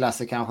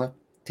 viktklasser kanske,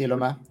 till och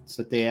med.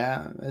 Så det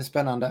är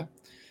spännande.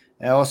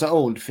 Och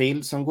så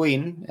Oldfield som går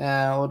in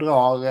och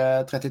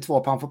drar 32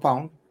 pound for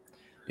pound.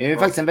 Det är ju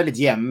faktiskt en väldigt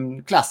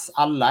jämn klass.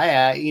 Alla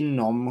är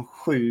inom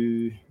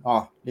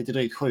lite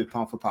drygt 7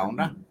 pound for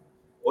pound.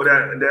 Och det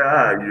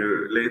är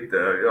ju lite,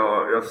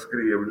 jag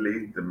skrev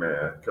lite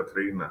med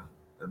Katrine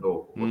då.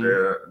 Och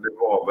det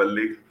var väl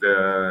lite,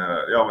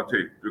 men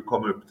typ, du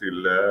kom upp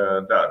till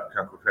där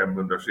kanske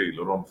 500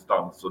 kilo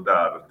någonstans. Och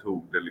där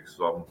tog det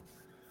liksom,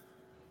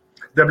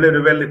 där blev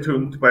det väldigt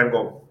tungt på en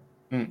gång.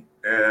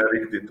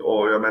 Riktigt,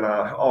 och jag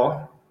menar,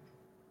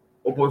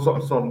 och på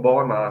en sån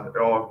bana,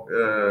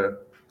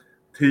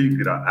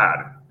 Tigra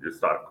är ju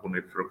stark. Hon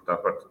är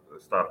fruktansvärt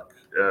stark.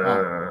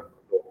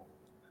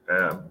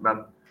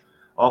 Men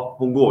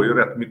hon går ju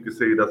rätt mycket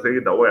sida.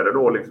 Och är det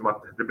då liksom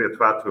att det blir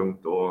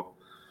tvärtungt och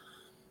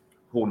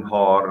hon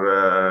har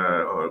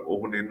och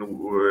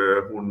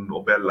hon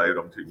och Bella är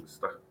de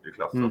tyngsta i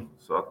klassen.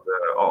 Så att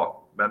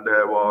men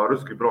det var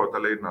ruskigt bra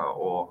utav Lina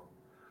och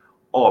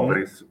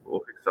Abris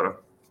och fixade.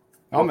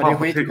 Ja, men det är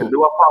skitcoolt. Det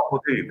var fan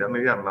på tiden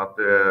igen att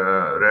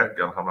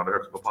räkan hamnade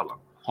högst på pallen.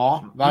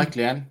 Ja,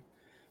 verkligen.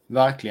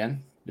 Verkligen.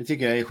 Det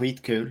tycker jag är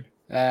skitkul.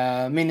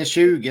 Minus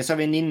 20 så har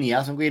vi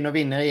Ninja som går in och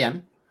vinner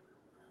igen.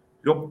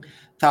 Jo.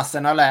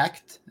 Tassen har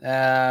läkt.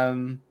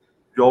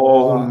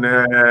 Ja, hon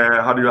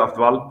hade ju haft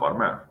valpar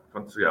med för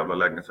inte så jävla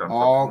länge sedan.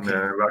 Ja, så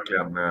hon är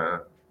verkligen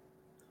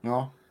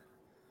ja.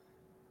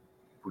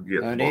 på G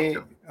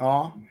tillbaka.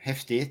 Ja,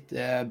 häftigt.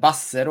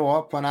 Basse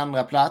då på en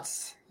andra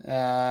plats.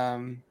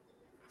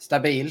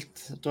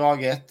 Stabilt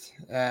draget.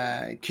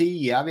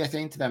 Kia vet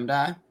jag inte vem det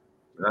är.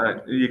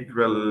 Nej, det gick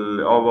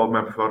väl, var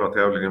med på förra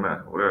tävlingen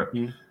med.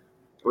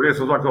 Och det är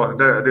som sagt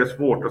det är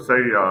svårt att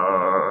säga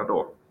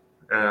då.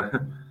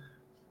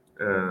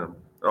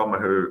 Ja,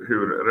 men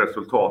hur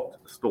resultat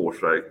står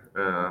sig.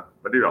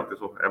 Men det är ju alltid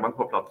så. Är man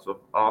på plats så,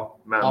 ja.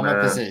 Men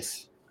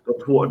precis.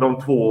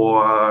 De två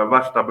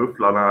värsta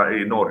bufflarna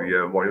i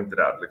Norge var ju inte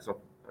där liksom.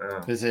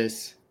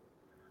 Precis.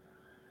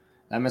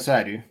 Nej, men så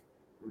är det ju.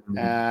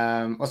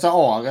 Och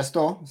så Ares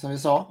då, som vi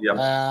sa. Ja.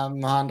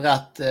 Han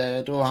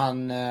drog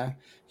han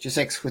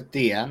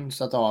 26,71.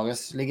 Så att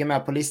Ares ligger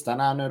med på listan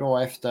här nu då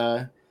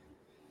efter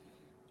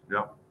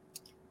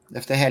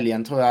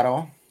helgen tror jag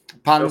då.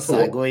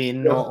 Pansar går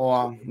in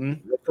och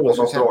jag såg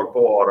något drag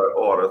på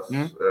Ares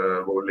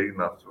vår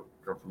lina så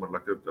kanske man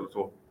lagt ut eller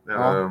så.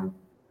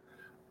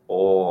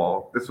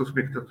 Och det är så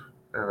snyggt ut.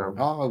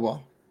 Ja, vad bra.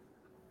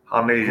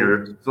 Han är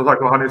ju, som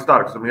sagt, han är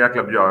stark som en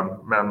jäkla björn,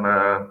 men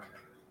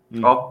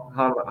ja,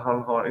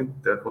 han har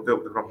inte fått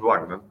ihop det framför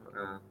vagnen.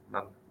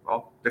 Men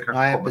ja, det kanske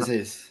kommer. Nej,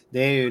 precis. Det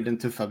är ju den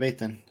tuffa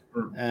biten.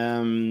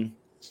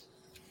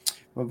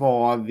 Vad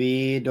var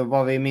vi? Då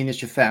var vi minus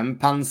 25.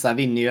 Pansar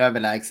vinner ju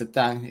överlägset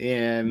där.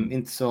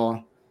 Inte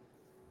så...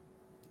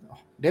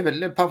 Det är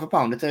väl pound för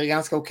pound. Det är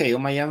ganska okej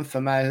om man jämför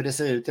med hur det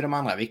ser ut i de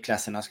andra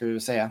viktklasserna, ska vi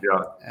väl säga.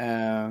 Ja.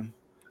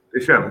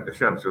 Det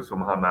känns ju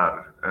som han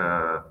är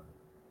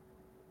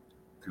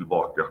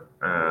tillbaka.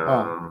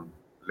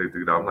 Lite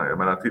grann. Jag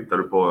menar, tittar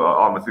du på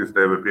med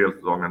sista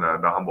EVP-säsongen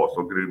där han var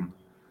så grym.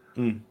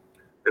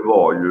 Det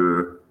var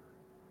ju...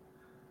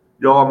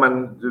 Ja,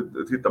 men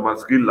tittar man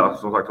Skilla,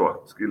 som sagt var,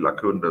 Skilla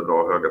kunde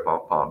dra höga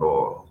pound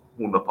och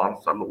hon och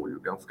Pansar låg ju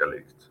ganska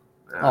likt.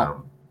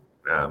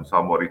 Så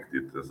han var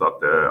riktigt, så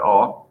att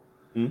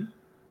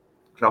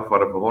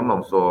klaffade på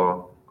honom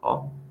så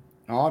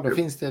ja, då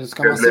finns det,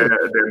 ska man se.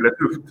 Det blev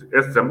tufft.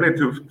 SM blev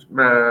tufft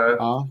med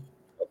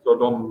alltså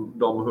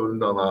de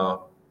hundarna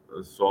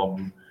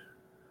som,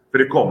 för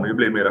det kommer ju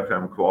bli mer än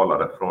 5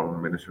 kvalare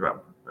från minus 25.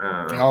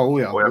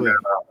 Och jag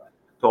menar,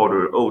 tar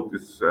du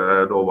Otis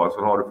då,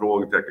 så har du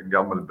frågetecken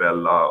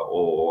Gammelbella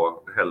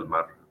och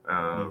Helmer.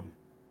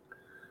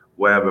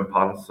 Och även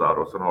Pansar,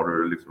 och sen har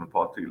du liksom ett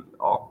par till.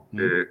 Ja,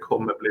 det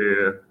kommer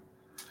bli...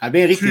 Det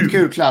blir en riktigt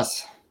kul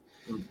klass.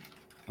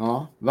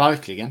 Ja,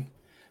 verkligen.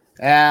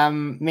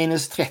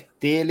 Minus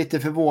 30, lite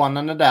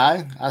förvånande där.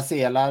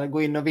 Asela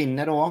går in och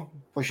vinner då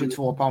på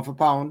 22 pound för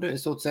pound i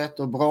stort sett.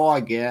 Och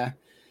Brage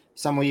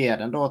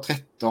Samojeden då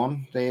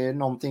 13. Det är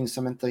någonting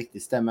som inte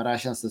riktigt stämmer där,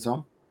 känns det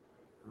som.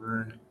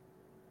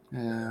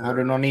 Har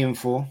du någon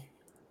info?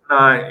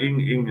 Nej,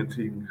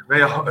 ingenting. Men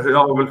jag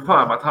har väl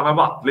för mig att han har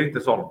varit lite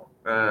sån.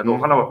 Han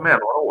har varit med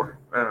några år.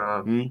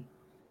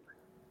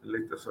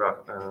 Lite sådär.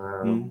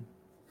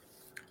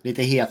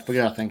 Lite het på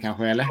gröten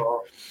kanske, eller?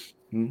 Ja.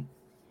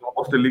 Man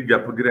måste ligga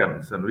på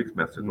gränsen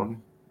viktmässigt.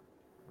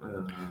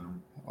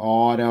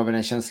 Ja, det har väl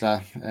en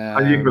känsla.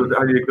 Han gick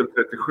väl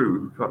 37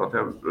 för att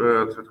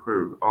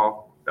 37.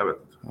 Ja, jag vet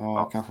inte.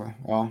 Ja, kanske.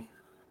 Ja.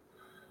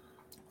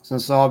 Sen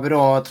så har vi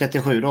då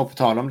 37 då, på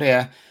tal om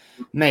det.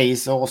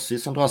 Mace och Ossi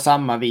som drar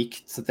samma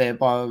vikt. Så det är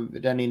bara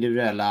den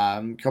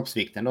individuella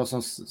kroppsvikten då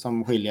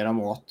som skiljer dem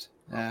åt.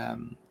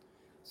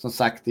 Som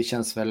sagt, det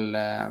känns väl...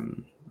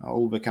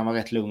 Ove kan vara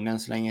rätt lugn än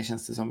så länge,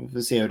 känns det som. Vi får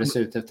se hur det ser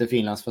ut efter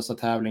Finlands första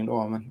tävling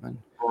då.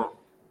 Men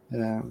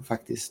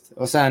faktiskt.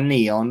 Och sen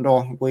Neon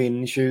då, går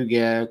in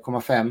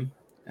 20,5.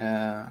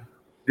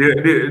 Det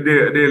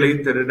är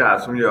lite det där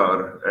som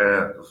gör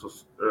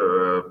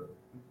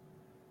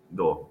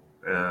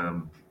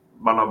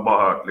man har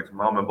bara hört liksom,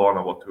 men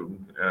banan var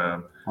tung.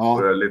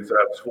 Det är lite så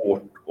här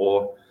svårt,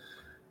 och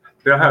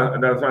det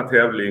är en sån här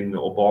tävling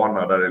och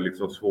bana där det är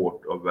liksom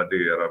svårt att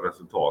värdera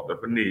resultatet.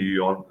 För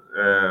Neon,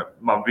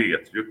 man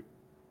vet ju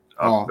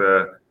att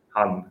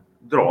han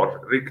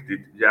drar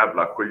riktigt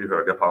jävla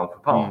skyhöga pound för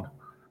pound.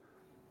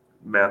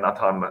 Men att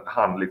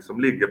han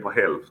liksom ligger på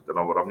hälften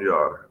av vad de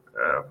gör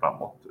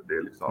framåt. Det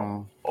är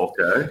liksom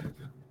okej.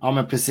 Ja,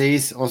 men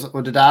precis.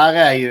 Och det där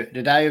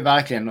är ju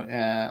verkligen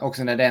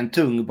också när det är en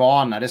tung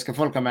bana. Det ska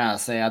folk ha med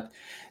sig, att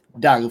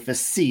därför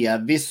ser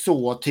vi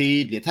så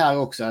tydligt här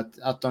också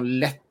att de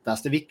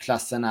lättaste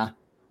viktklasserna,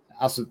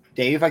 alltså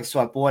det är ju faktiskt så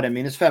att både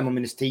minus 5 och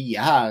minus 10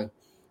 här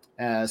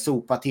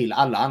sopar till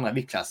alla andra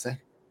viktklasser.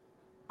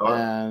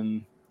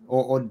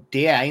 Och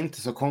det är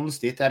inte så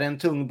konstigt. Är det en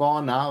tung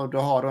bana och du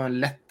har då en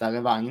lättare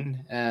vagn,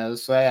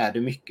 så är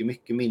det mycket,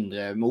 mycket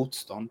mindre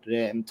motstånd.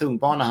 En tung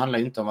bana handlar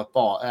ju inte om att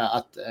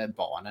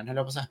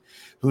barnen,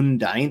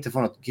 hundar inte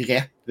får något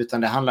grepp,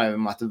 utan det handlar ju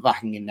om att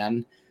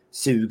vagnen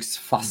sugs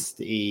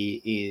fast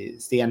i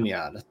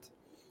stengölet.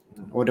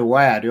 Och då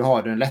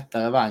har du en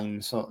lättare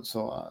vagn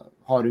så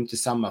har du inte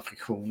samma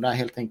friktion där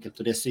helt enkelt.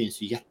 Och det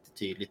syns ju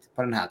jättetydligt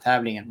på den här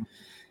tävlingen.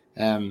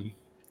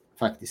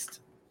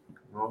 Faktiskt.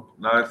 Ja,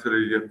 nej, så det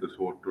är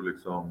jättesvårt att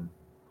liksom...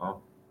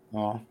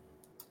 Ja.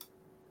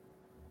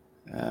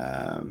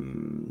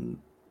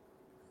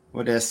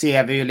 Och det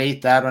ser vi ju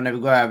lite här då när vi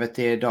går över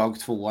till dag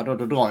 2. Då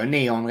drar ju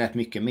Neon rätt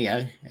mycket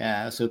mer.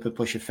 Så uppe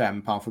på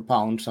 25 pound for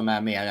pound som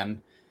är mer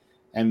än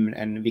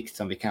en vikt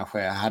som vi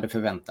kanske hade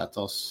förväntat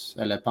oss.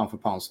 Eller pound for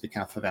pound vi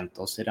kan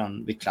förvänta oss i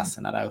den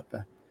viktklasserna där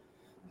uppe.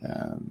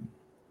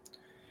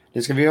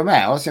 Det ska vi ha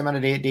med oss. Jag menar,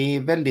 det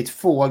är väldigt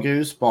få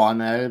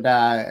grusbanor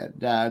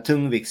där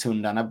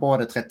tungviktshundarna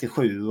både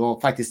 37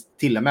 och faktiskt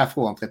till och med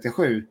från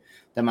 37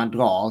 där man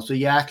drar så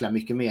jäkla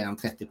mycket mer än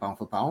 30 pound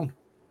for pound.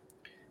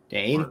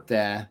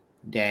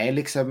 Det är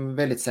liksom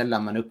väldigt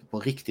sällan man är uppe på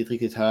riktigt,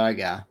 riktigt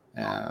höga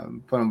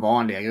på de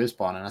vanliga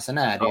grusbanorna. Sen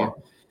är det ju...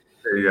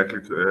 Det är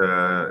jäkligt,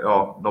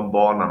 de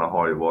banorna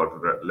har ju varit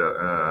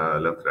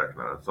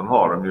lätträknade. Sen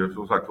har de ju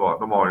som sagt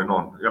de har ju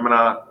någon, jag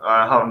menar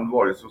han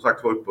var ju som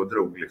sagt uppe och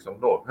drog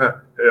liksom då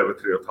över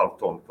 3,5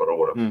 ton förra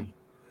året.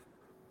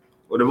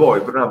 Och det var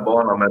ju på den här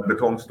banan med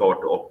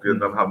betongstart och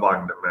den här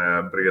vagnen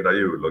med breda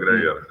hjul och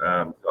grejer.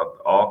 Så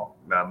att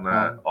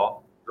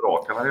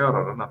bra kan han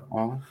göra den där.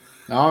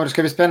 Ja, det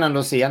ska bli spännande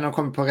att se när de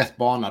kommer på rätt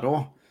bana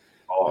då.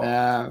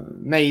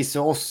 Mace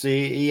och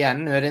Ossi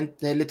igen, nu är det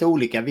inte lite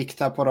olika vikt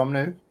här på dem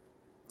nu.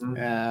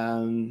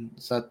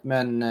 Så att,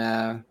 men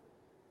det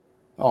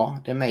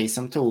är Mace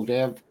som tog det.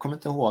 Jag kommer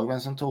inte ihåg vem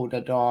som tog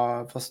det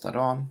första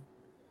dagen.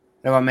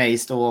 Det var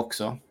Mace då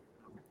också.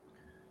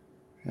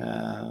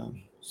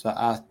 Så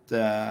att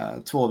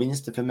 2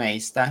 vinster för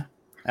Mace där.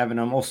 Även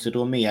om Ossi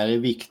drog mer i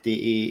vikt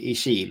i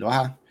kilo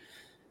här.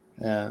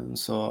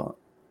 Så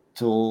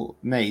tog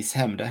Mace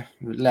hem det.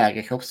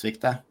 Lägre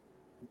kroppsvikt där.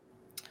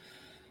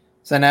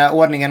 Sen är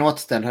ordningen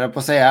återställd, höll jag på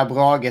att säga.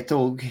 Brage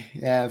tog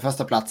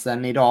första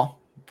platsen idag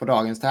på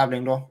dagens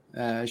tävling då.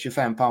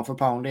 25 pound for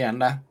pound igen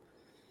där.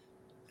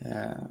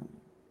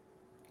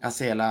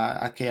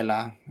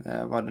 Akela,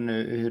 vad det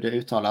nu, hur det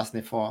uttalas.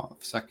 Ni får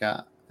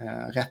försöka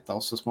rätta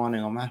oss så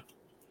småningom här.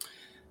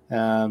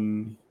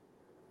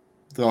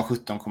 Drar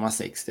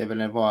 17,6. Det är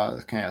väl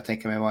kan jag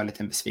tänka mig vara en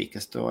liten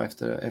besvikelse då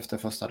efter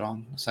första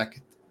dagen.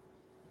 Säkert.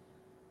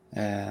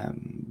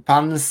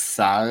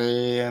 Pansar...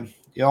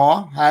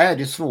 Ja, här är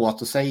det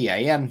svårt att säga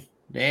igen.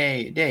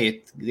 Det är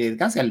ett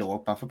ganska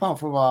lågt för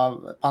att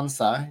vara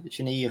pansar,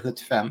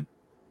 29,75.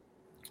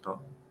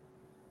 Ja.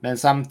 Men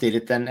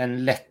samtidigt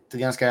en lätt,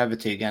 ganska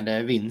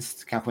övertygande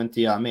vinst kanske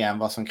inte gör mer än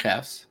vad som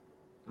krävs.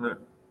 Nej.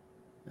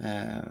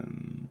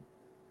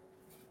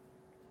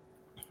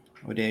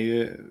 Och det är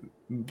ju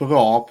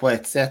bra på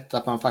ett sätt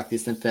att man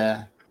faktiskt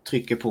inte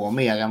trycker på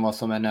mer än vad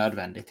som är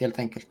nödvändigt helt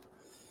enkelt.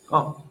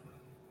 Ja.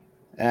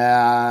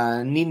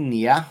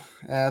 Ninja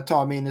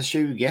tar minus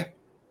 20.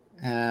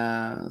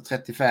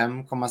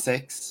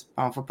 35,6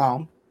 pound for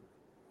pound.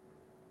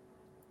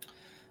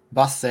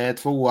 Basse är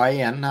 2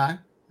 igen här.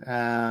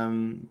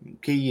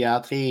 Kia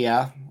 3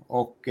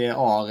 och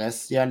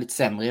Ares gör lite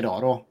sämre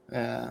idag då.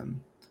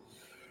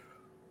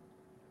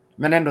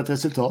 Men ändå ett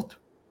resultat.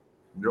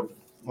 Ja.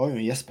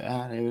 Oj, Jesper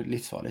här, det är ju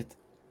livsfarligt.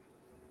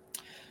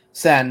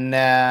 Sen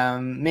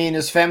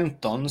minus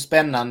 15,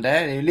 spännande. Det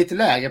är ju lite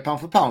lägre pound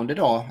for pound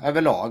idag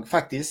överlag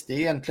faktiskt. Det är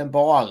egentligen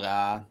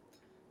bara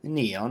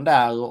Neon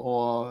där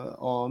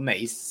och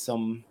Mace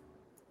som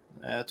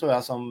tror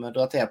jag som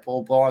drar till på,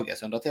 och Brage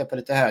som drar till på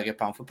lite högre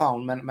pound for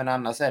pound, men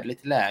annars är det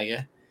lite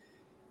lägre.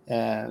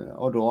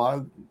 Och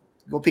då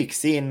går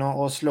Pixie in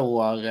och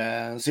slår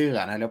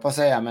syran, eller på att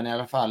säga, men i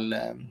alla fall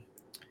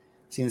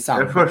sin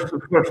sambo.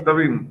 Första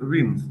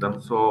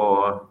vinsten,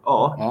 så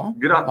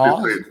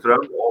grattis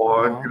Rydström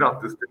och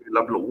grattis till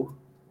Lilla Blå.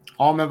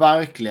 Ja, men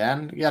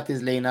verkligen.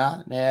 Grattis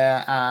Lina.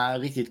 Det är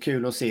riktigt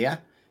kul att se.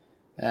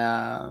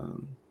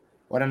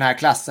 Och den här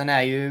klassen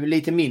är ju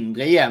lite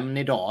mindre jämn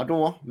idag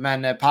då.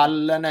 Men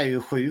pallen är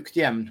ju sjukt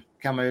jämn,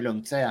 kan man ju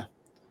lugnt säga.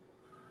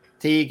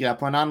 Tigra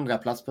på en andra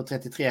plats på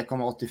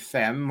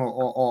 33,85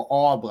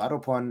 och Abra då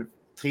på en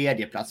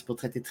tredje plats på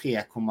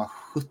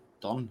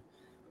 33,17.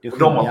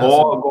 De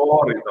har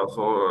varit,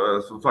 alltså,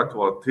 som sagt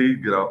var,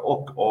 Tigra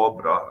och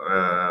Abra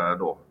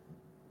då.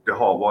 Det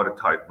har varit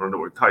tajt, men det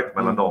var tajt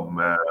mellan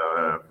dem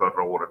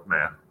förra året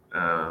med.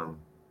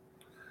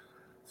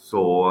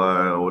 Så,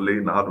 och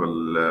Lina hade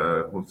väl,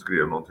 hon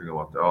skrev någonting om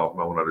att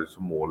men hon hade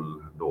som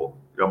mål då,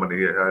 men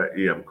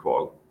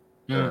EM-kval.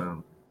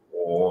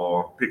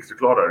 Och Pixie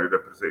klarade ju det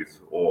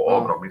precis, och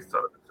Abra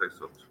missade det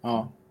precis.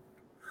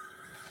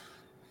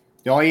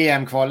 Ja,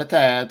 EM-kvalet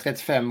är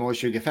 35 och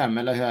 25,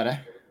 eller hur är det?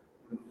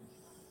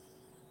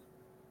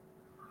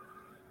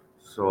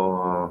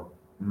 Så,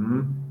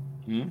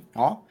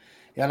 ja.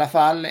 I alla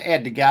fall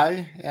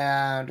Edgar,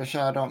 då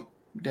kör de,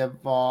 det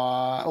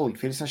var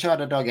Oldfield som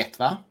körde dag 1,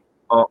 va?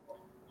 Ja.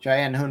 Kör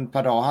en hund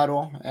per dag här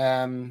då.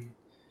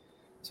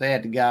 Så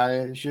Edgar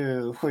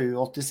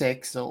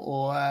 27,86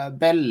 och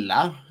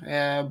Bella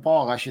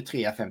bara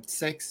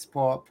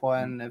 23,56 på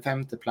en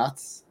femte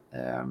plats.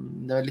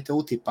 Det är lite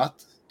otippat,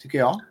 tycker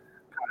jag.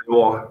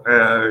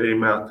 I och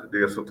med att det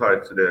är så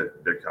tajt så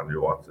det kan ju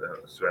vara att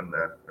Svenne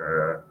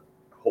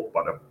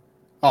hoppade.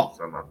 Ja.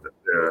 Sen att det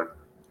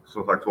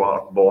som sagt var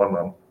att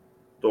banan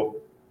då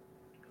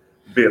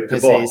bet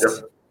tillbaka.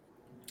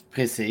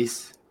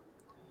 Precis.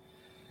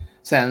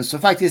 Sen så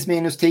faktiskt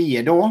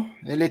 -10 då.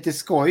 Det är lite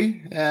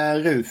skoj.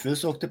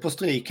 Rufus åkte på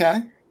stryk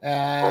här.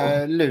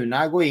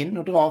 Luna går in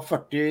och drar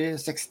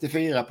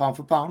 40,64 pound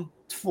för pound.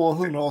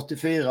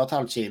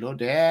 284,5 kilo.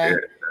 Det är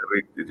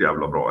riktigt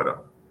jävla bra i det.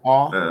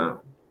 Ja.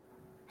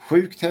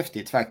 Sjukt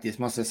häftigt faktiskt,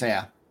 måste jag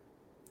säga.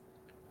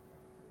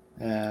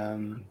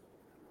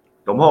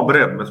 De har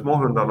bredd med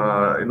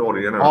småhundarna i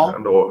Norge nu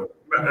ändå.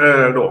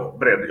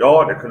 Bredd.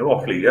 Ja, det kunde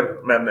vara fler.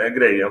 Men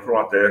grejen från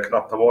att det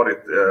knappt har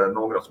varit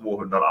några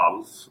småhundar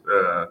alls.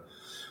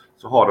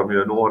 Så har de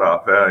ju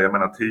några. För jag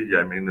menar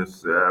 10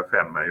 minus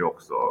 5 är ju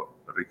också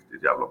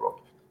riktigt jävla bra.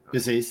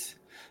 Precis.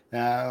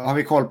 Har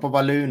vi koll på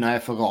vad Luna är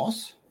för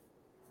ras?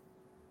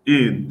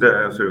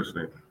 Inte en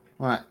susning.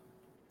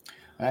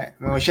 Nej,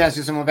 men det känns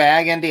ju som att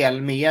väga en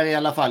del mer i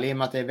alla fall, i och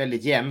med att det är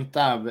väldigt jämnt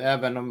där.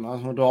 Även om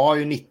hon drar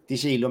ju 90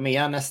 kilo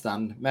mer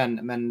nästan.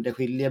 Men det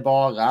skiljer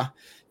bara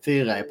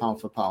 4 i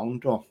pound för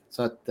pound då.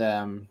 Så att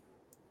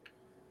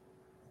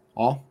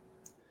ja,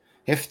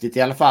 häftigt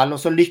i alla fall. Och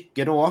så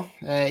Lycke då,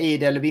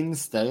 idel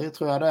vinster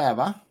tror jag det är,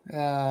 va?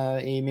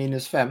 I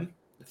 -5.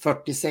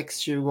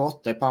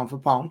 46,28 i pound för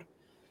pound.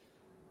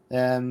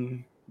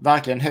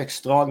 Verkligen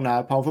högst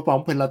dragna pound för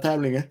pound på hela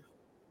tävlingen.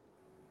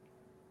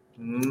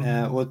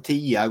 Och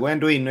Tia går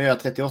ändå in och gör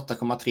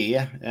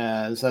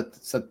 38,3. Så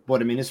att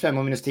både -5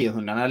 och -10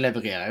 hundarna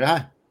levererar ju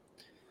här.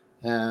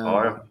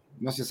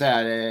 Måste jag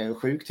säga, det är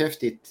sjukt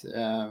häftigt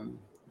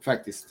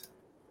faktiskt.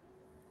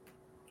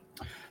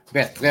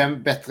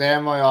 Bättre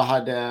än vad jag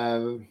hade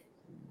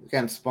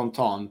rent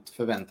spontant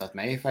förväntat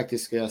mig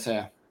faktiskt, skulle jag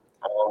säga.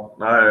 Ja,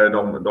 nej,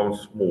 de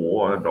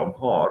små, de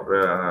har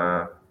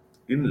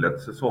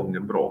inlett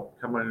säsongen bra,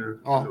 kan man ju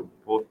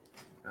på.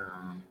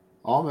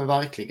 Ja, men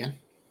verkligen.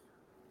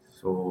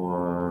 Så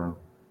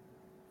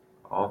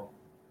ja.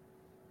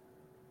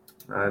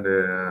 Nej,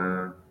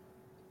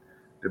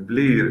 det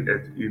blir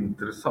ett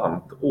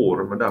intressant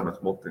år med det med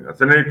småttingar.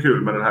 Sen är det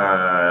kul med den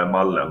här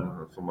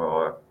mallen som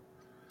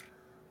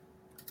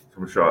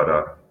kör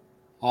där.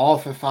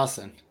 Ja, för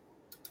fasen.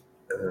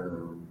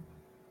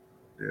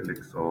 Det är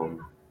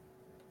liksom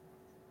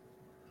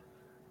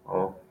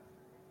ja.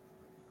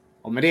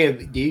 Ja, men det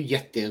är ju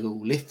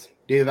jätteroligt.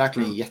 Det är ju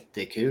verkligen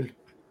jättekul.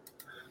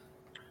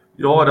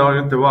 Ja, det har ju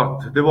inte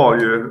varit. Det var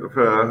ju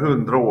för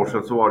 100 år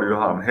sedan så var det ju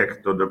han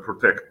Hector the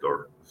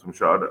Protector som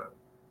körde.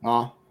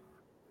 Ja.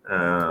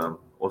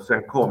 Och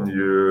sen kom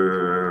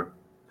ju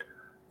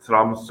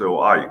Tramse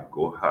och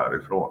Aiko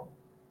härifrån.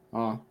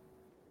 Ja.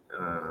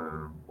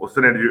 Och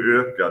sen är det ju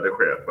ökade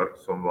chefer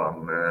som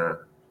vann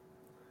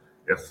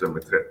SM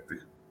i 30.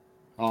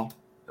 Ja.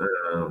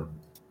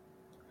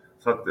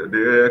 Så att det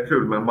är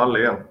kul med en Malle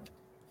igen.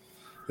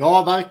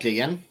 Ja,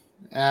 verkligen.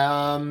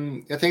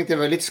 Jag tänkte det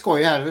var lite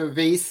skoj här att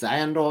visa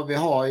ändå. Vi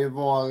har ju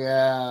vår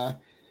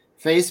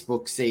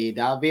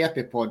Facebook-sida,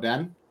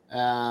 VP-podden,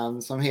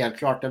 som helt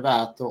klart är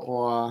värt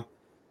att,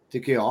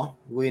 tycker jag,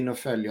 gå in och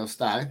följa oss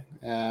där.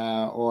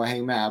 Och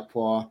häng med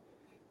på,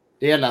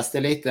 delas det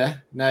lite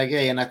när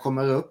grejerna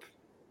kommer upp.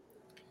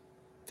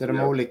 Till de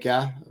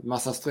olika,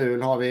 massa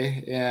strul har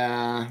vi.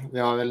 Vi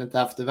har väl inte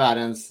haft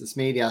världens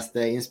smidigaste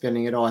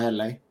inspelning idag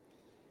heller.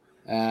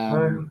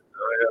 Jag är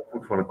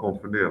fortfarande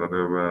konfunderad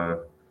över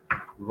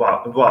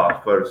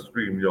varför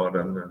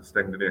StreamYarden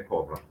stängde ner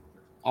kameran.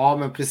 Ja,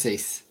 men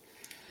precis.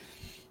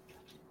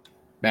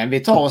 Men vi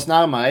tar oss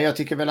närmare. Jag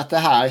tycker väl att det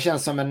här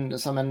känns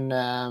som en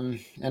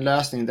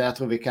lösning där jag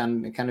tror vi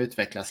kan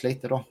utvecklas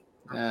lite då.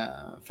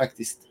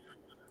 Faktiskt.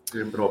 Det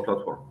är en bra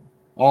plattform.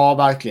 Ja,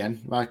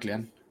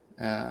 verkligen.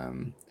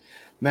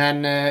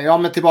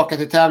 Men tillbaka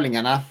till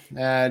tävlingarna.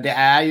 Det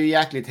är ju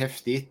jäkligt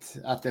häftigt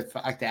att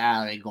det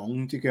är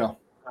igång, tycker jag.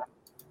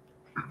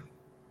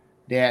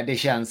 Det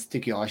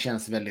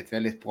känns väldigt,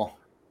 väldigt bra.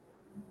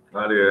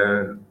 Ja, det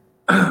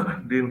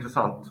är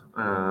intressant.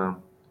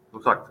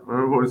 Som sagt, vi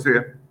får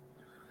se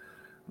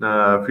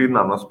när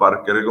finnarna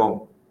sparkar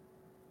igång.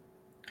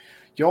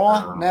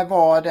 Ja, när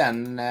var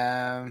den?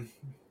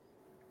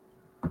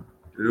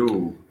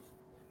 Jo.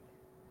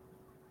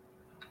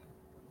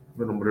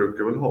 Men de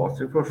brukar väl ha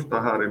sin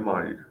första här i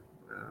maj.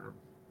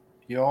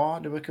 Ja,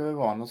 det brukar väl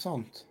vara något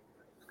sånt.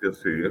 Ska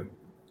se.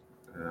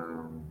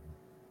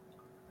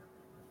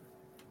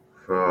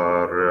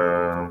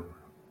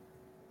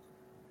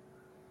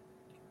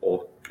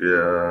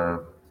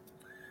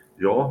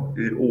 Ja,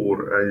 i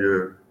år är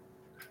ju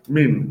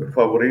min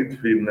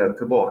favoritfinne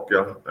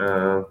tillbaka.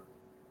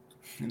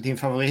 Din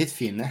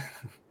favoritfinne?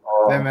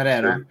 Ja, vem är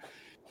det då?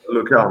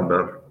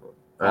 Lukander.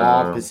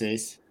 Ja,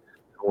 precis.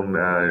 Hon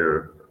är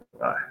ju,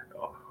 jag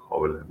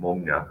har väl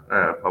många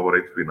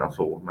favoritfinnar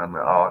så, men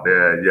ja, det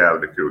är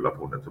jävligt kul att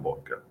hon är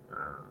tillbaka.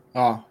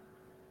 Ja.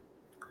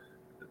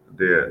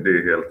 Det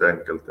är helt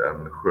enkelt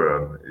en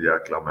skön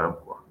jäkla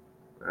människa.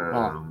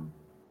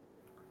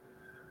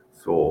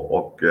 Så,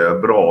 och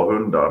bra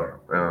hundar.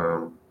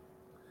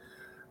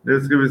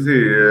 Nu ska vi se,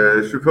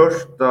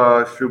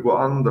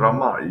 21-22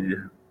 maj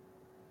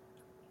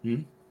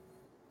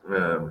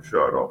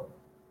kör då.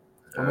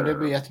 Ja, men det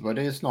blir jättebra.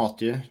 Det är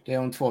snart ju. Det är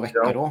om 2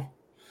 veckor Ja. då.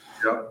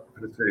 Ja,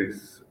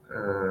 precis.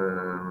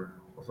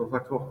 Och som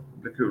sagt var,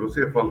 det blir kul att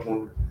se ifall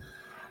hon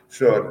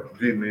kör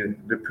Jimmy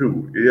the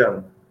Pooh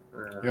igen.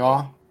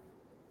 Ja.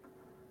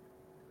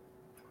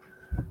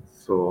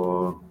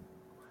 Så,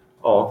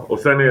 ja, och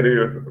sen är det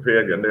ju för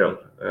egen del.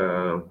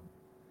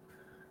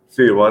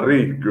 Se vad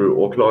Riku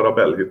och Clara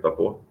Bell hittar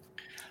på.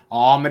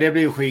 Ja, men det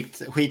blir ju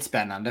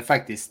skitspännande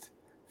faktiskt.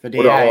 För det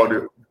Och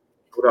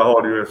där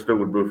har du ju en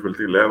stor buffel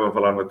till, även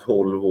om han är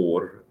 12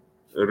 år.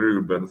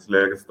 Rubens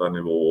lägsta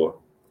nivå.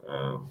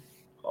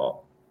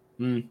 Ja.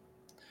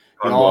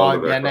 Ja,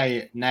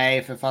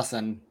 nej för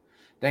fasen.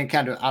 Den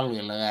kan du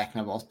aldrig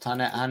räkna bort.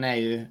 Han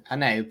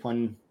är ju på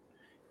en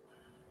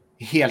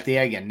helt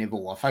egen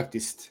nivå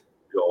faktiskt.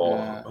 Ja,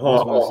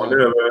 har han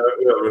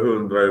över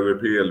 100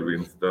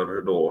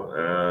 EVPL-vinster då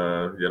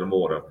genom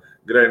åren.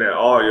 Grejen är,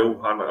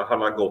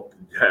 han har gått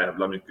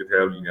jävla mycket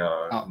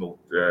tävlingar mot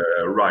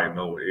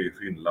Rhino i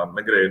Finland.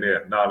 Men grejen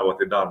är, när han har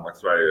varit i Danmark,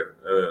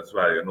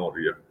 Sverige,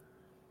 Norge,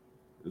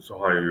 så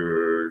har han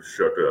ju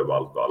kört över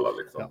allt och alla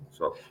liksom. Ja.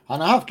 Så.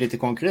 Han har haft lite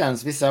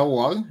konkurrens vissa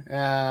år.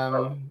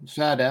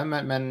 Så är det,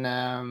 men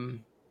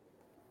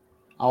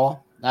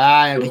ja.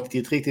 Nej,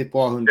 riktigt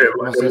bra hund,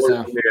 måste jag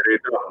säga. Nere i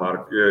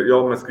Danmark.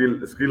 Ja, men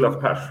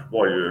Skillas Pers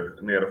var ju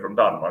nere från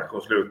Danmark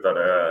och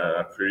slutade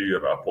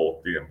 4 på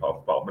 81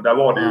 pass. Men där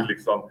var det ju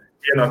liksom,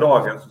 ena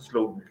dagen så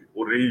slog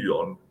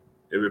Orion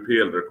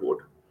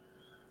EVPL-rekord.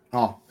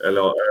 Ja.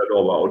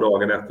 Och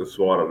dagen efter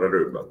svarade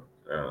Ruben.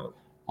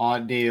 Ja,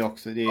 det är ju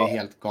också, det är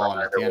helt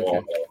galet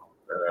egentligen.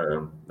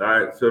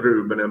 Nej, så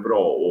Ruben är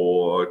bra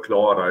och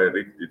Klara är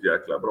riktigt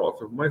jäkla bra.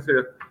 Så får man ju se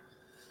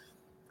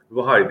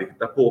vad Heidi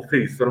hittar på.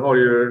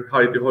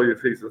 Heidi har ju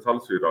Fisens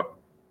halvsyra.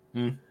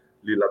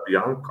 Lilla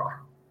Bianca.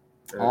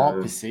 Ja,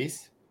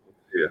 precis.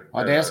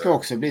 Ja, det ska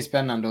också bli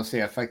spännande att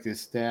se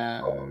faktiskt.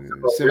 Det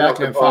ser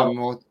verkligen fram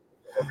emot.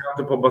 Jag har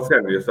inte på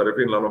Basenjisar i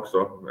Finland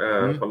också.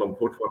 För de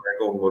fortfarande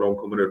är igång och de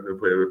kommer ut nu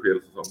på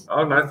EVPL-säsong.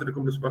 Ja, nej, så det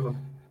kommer bli spännande.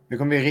 Det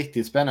kommer bli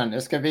riktigt spännande.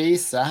 Jag ska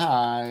visa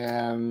här.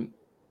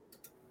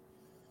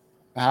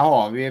 Här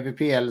har vi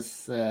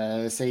EVPLs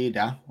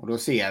sida. Och då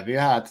ser vi ju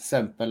här till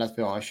exempel att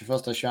vi har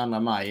 21-22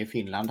 maj i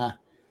Finland här.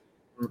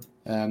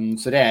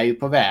 Så det är ju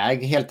på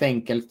väg helt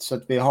enkelt. Så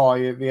att vi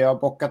har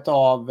bockat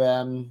av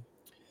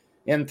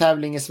en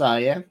tävling i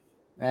Sverige.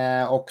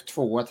 Och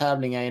 2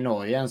 tävlingar i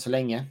Norge än så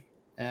länge.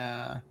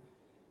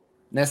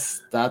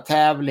 Nästa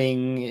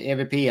tävling,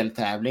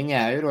 EVPL-tävling,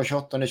 är ju då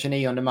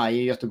 28-29 maj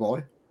i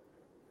Göteborg.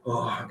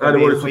 Det var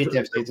ju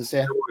skithäftigt att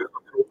se.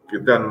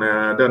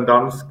 Den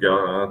danska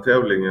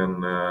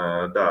tävlingen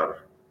där.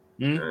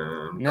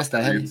 Nästa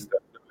helg.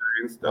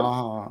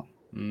 Aha.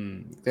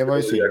 Det var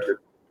ju synd.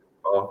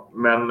 Ja,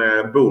 men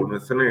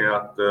bonusen är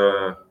att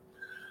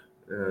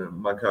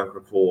man kanske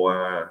får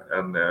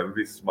en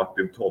viss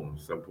Martin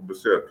Thomsen på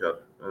besök här.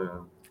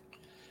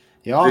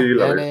 Ja,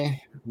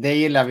 det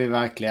gillar vi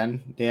verkligen.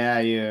 Det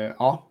är ju,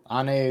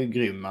 han är ju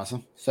grym alltså.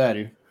 Så är det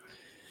ju.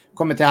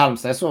 Kommer till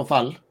Halmstad i så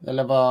fall,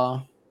 eller vad?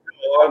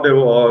 Ja, det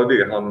var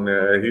det han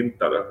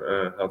hintade.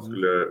 Han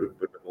skulle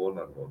upp under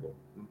månaden.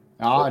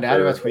 Ja, det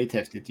hade varit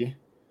skithäftigt ju.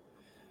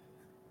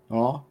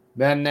 Ja,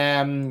 men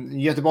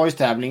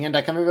Göteborgstävlingen,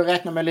 där kan vi väl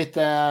räkna med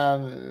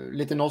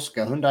lite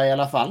norska hundar i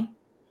alla fall.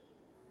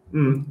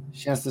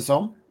 Känns det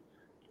som?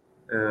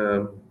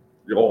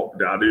 Ja,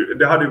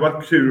 det hade ju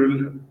varit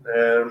kul.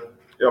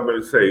 Jag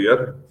vill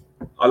säga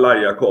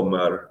Alaya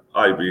kommer,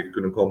 Ivy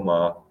kunde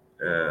komma,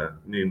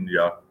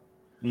 Ninja.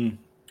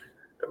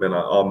 Jag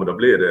menar, men då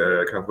blir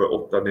det kanske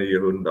 8-9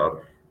 hundar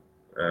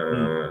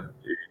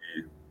i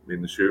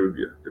min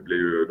 20. Det blir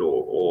ju då.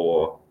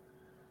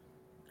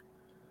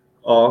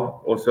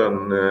 Och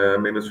sen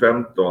minus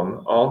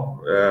 15. Ja,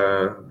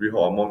 vi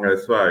har många i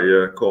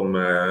Sverige.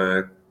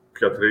 Kommer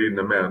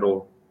Katrine med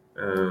då.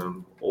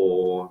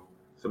 Och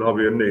sen har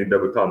vi en ny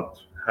debutant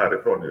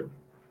härifrån nu.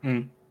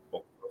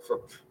 Så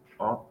att,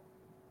 ja.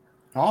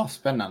 Ja,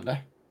 spännande.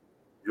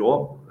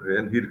 Ja,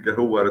 en Hirka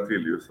hoare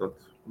till ju. Så att.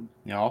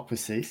 Ja,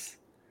 precis.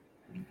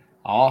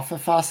 Ja, för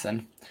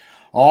fasen.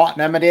 Ja,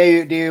 nej, men det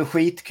är ju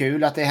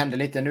skitkul att det händer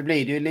lite. Nu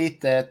blir det ju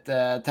lite ett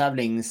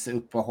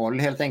tävlingsuppehåll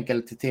helt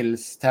enkelt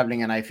tills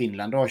tävlingarna i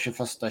Finland då,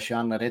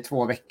 21-22. Det är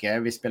 2 veckor.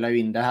 Vi spelar ju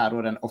in det här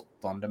då den 8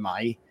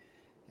 maj.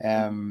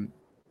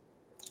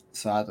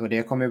 Så att, och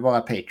det kommer ju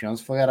bara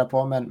Patreons få reda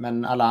på,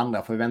 men alla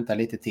andra får vänta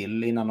lite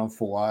till innan de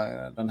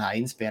får den här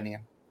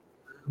inspelningen.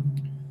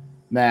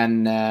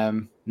 Men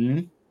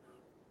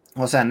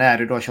och sen är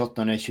det då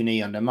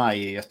 28-29 maj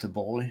i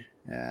Göteborg.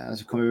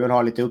 Så kommer vi väl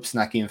ha lite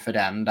uppsnack inför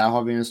den. Där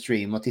har vi en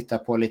stream att titta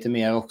på lite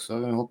mer också.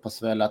 Vi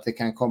hoppas väl att det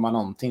kan komma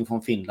någonting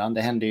från Finland.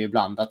 Det händer ju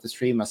ibland att det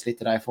streamas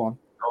lite därifrån.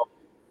 Ja.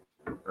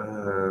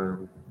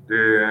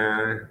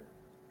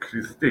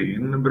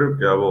 Kristin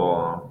brukar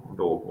vara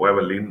då, och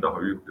även Linda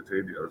har gjort det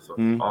tidigare. Så,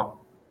 ja.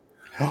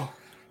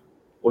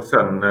 Och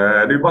sen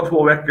är det ju bara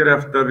 2 veckor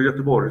efter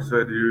Göteborg så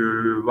är det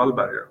ju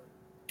Vallberga.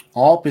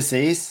 Ja,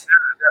 precis.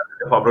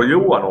 Farbror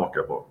Johan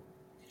åker på.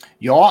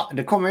 Ja,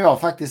 det kommer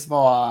jag faktiskt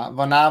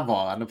vara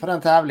närvarande på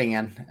den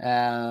tävlingen.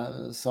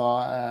 Så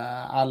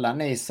alla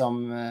ni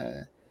som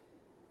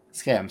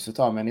skräms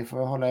utav mig, ni får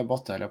hålla er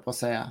borta, eller på att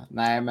säga.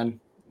 Nej, men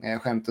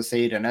skämt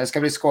åsido. Det ska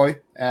bli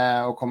skoj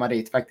att komma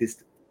dit faktiskt.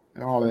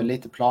 Jag har väl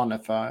lite planer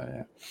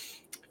för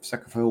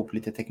försöka få ihop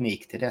lite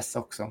teknik till dess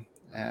också.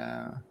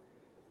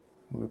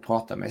 Och vi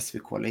pratar med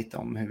SVK lite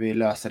om hur vi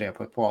löser det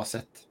på ett bra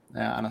sätt.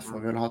 Annars får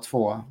vi väl ha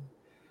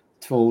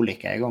två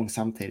olika igång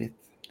samtidigt.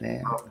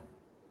 Det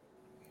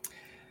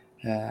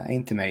är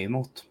inte mig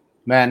emot.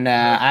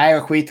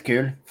 Men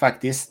skitkul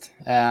faktiskt.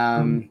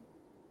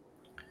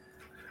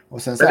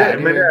 Och sen så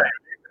men det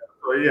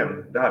är ju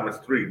igen det här med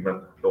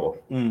streamen då.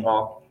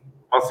 Ja,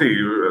 man ser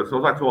ju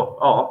som sagt så.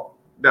 Ja,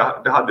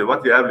 det hade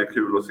varit jävligt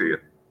kul att se.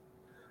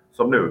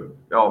 Som nu,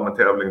 med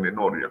tävlingen i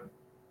Norge.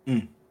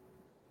 Men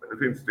det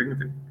finns det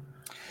ingenting.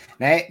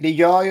 Nej, det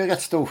gör ju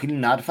rätt stor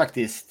skillnad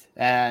faktiskt.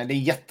 Det är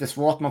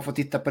jättesvårt, man får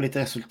titta på lite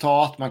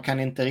resultat, man kan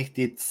inte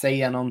riktigt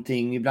säga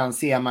någonting. Ibland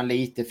ser man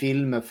lite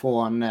filmer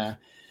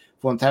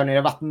från tävlingen.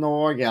 Det har varit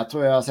några, jag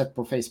tror jag har sett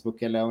på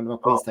Facebook eller om det var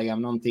på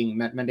Instagram någonting.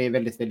 Men det är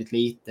väldigt, väldigt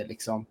lite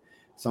liksom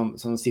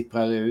som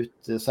sipprar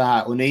ut så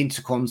här. Och det är inte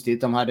så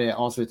konstigt, de hade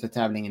avslutat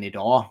tävlingen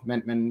idag.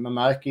 Men man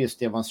märker just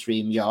det vad en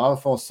stream gör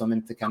för oss som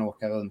inte kan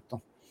åka runt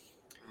då.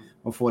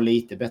 Och få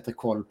lite bättre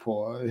koll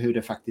på hur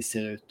det faktiskt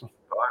ser ut då.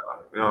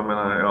 Jag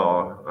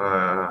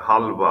menar,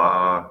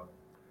 halva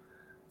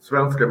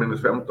svenska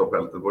minus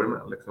 15-fältet var ju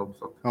med liksom.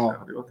 Så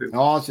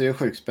så det är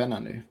sjukt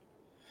spännande.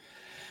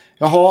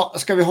 Jaha,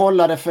 ska vi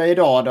hålla det för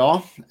idag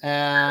då?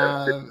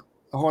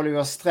 Håller vi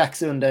oss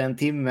strax under en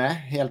timme.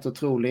 Helt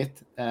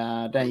otroligt.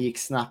 Den gick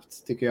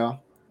snabbt tycker jag.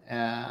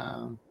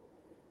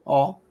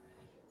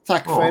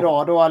 Tack för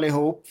idag då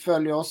allihop.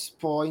 Följ oss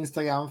på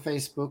Instagram,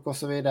 Facebook och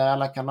så vidare.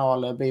 Alla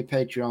kanaler, bli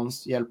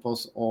Patreons. Hjälp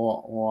oss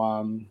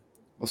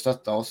och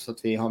stötta oss så att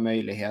vi har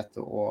möjlighet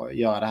att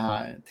göra det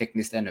här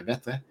tekniskt ännu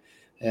bättre.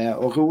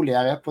 Och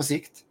roligare på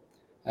sikt.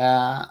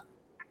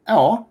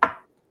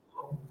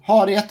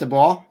 Ha det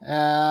jättebra.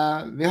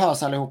 Vi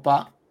hörs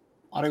allihopa.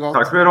 Ha det gott.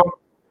 Tack för idag.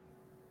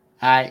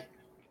 Hej.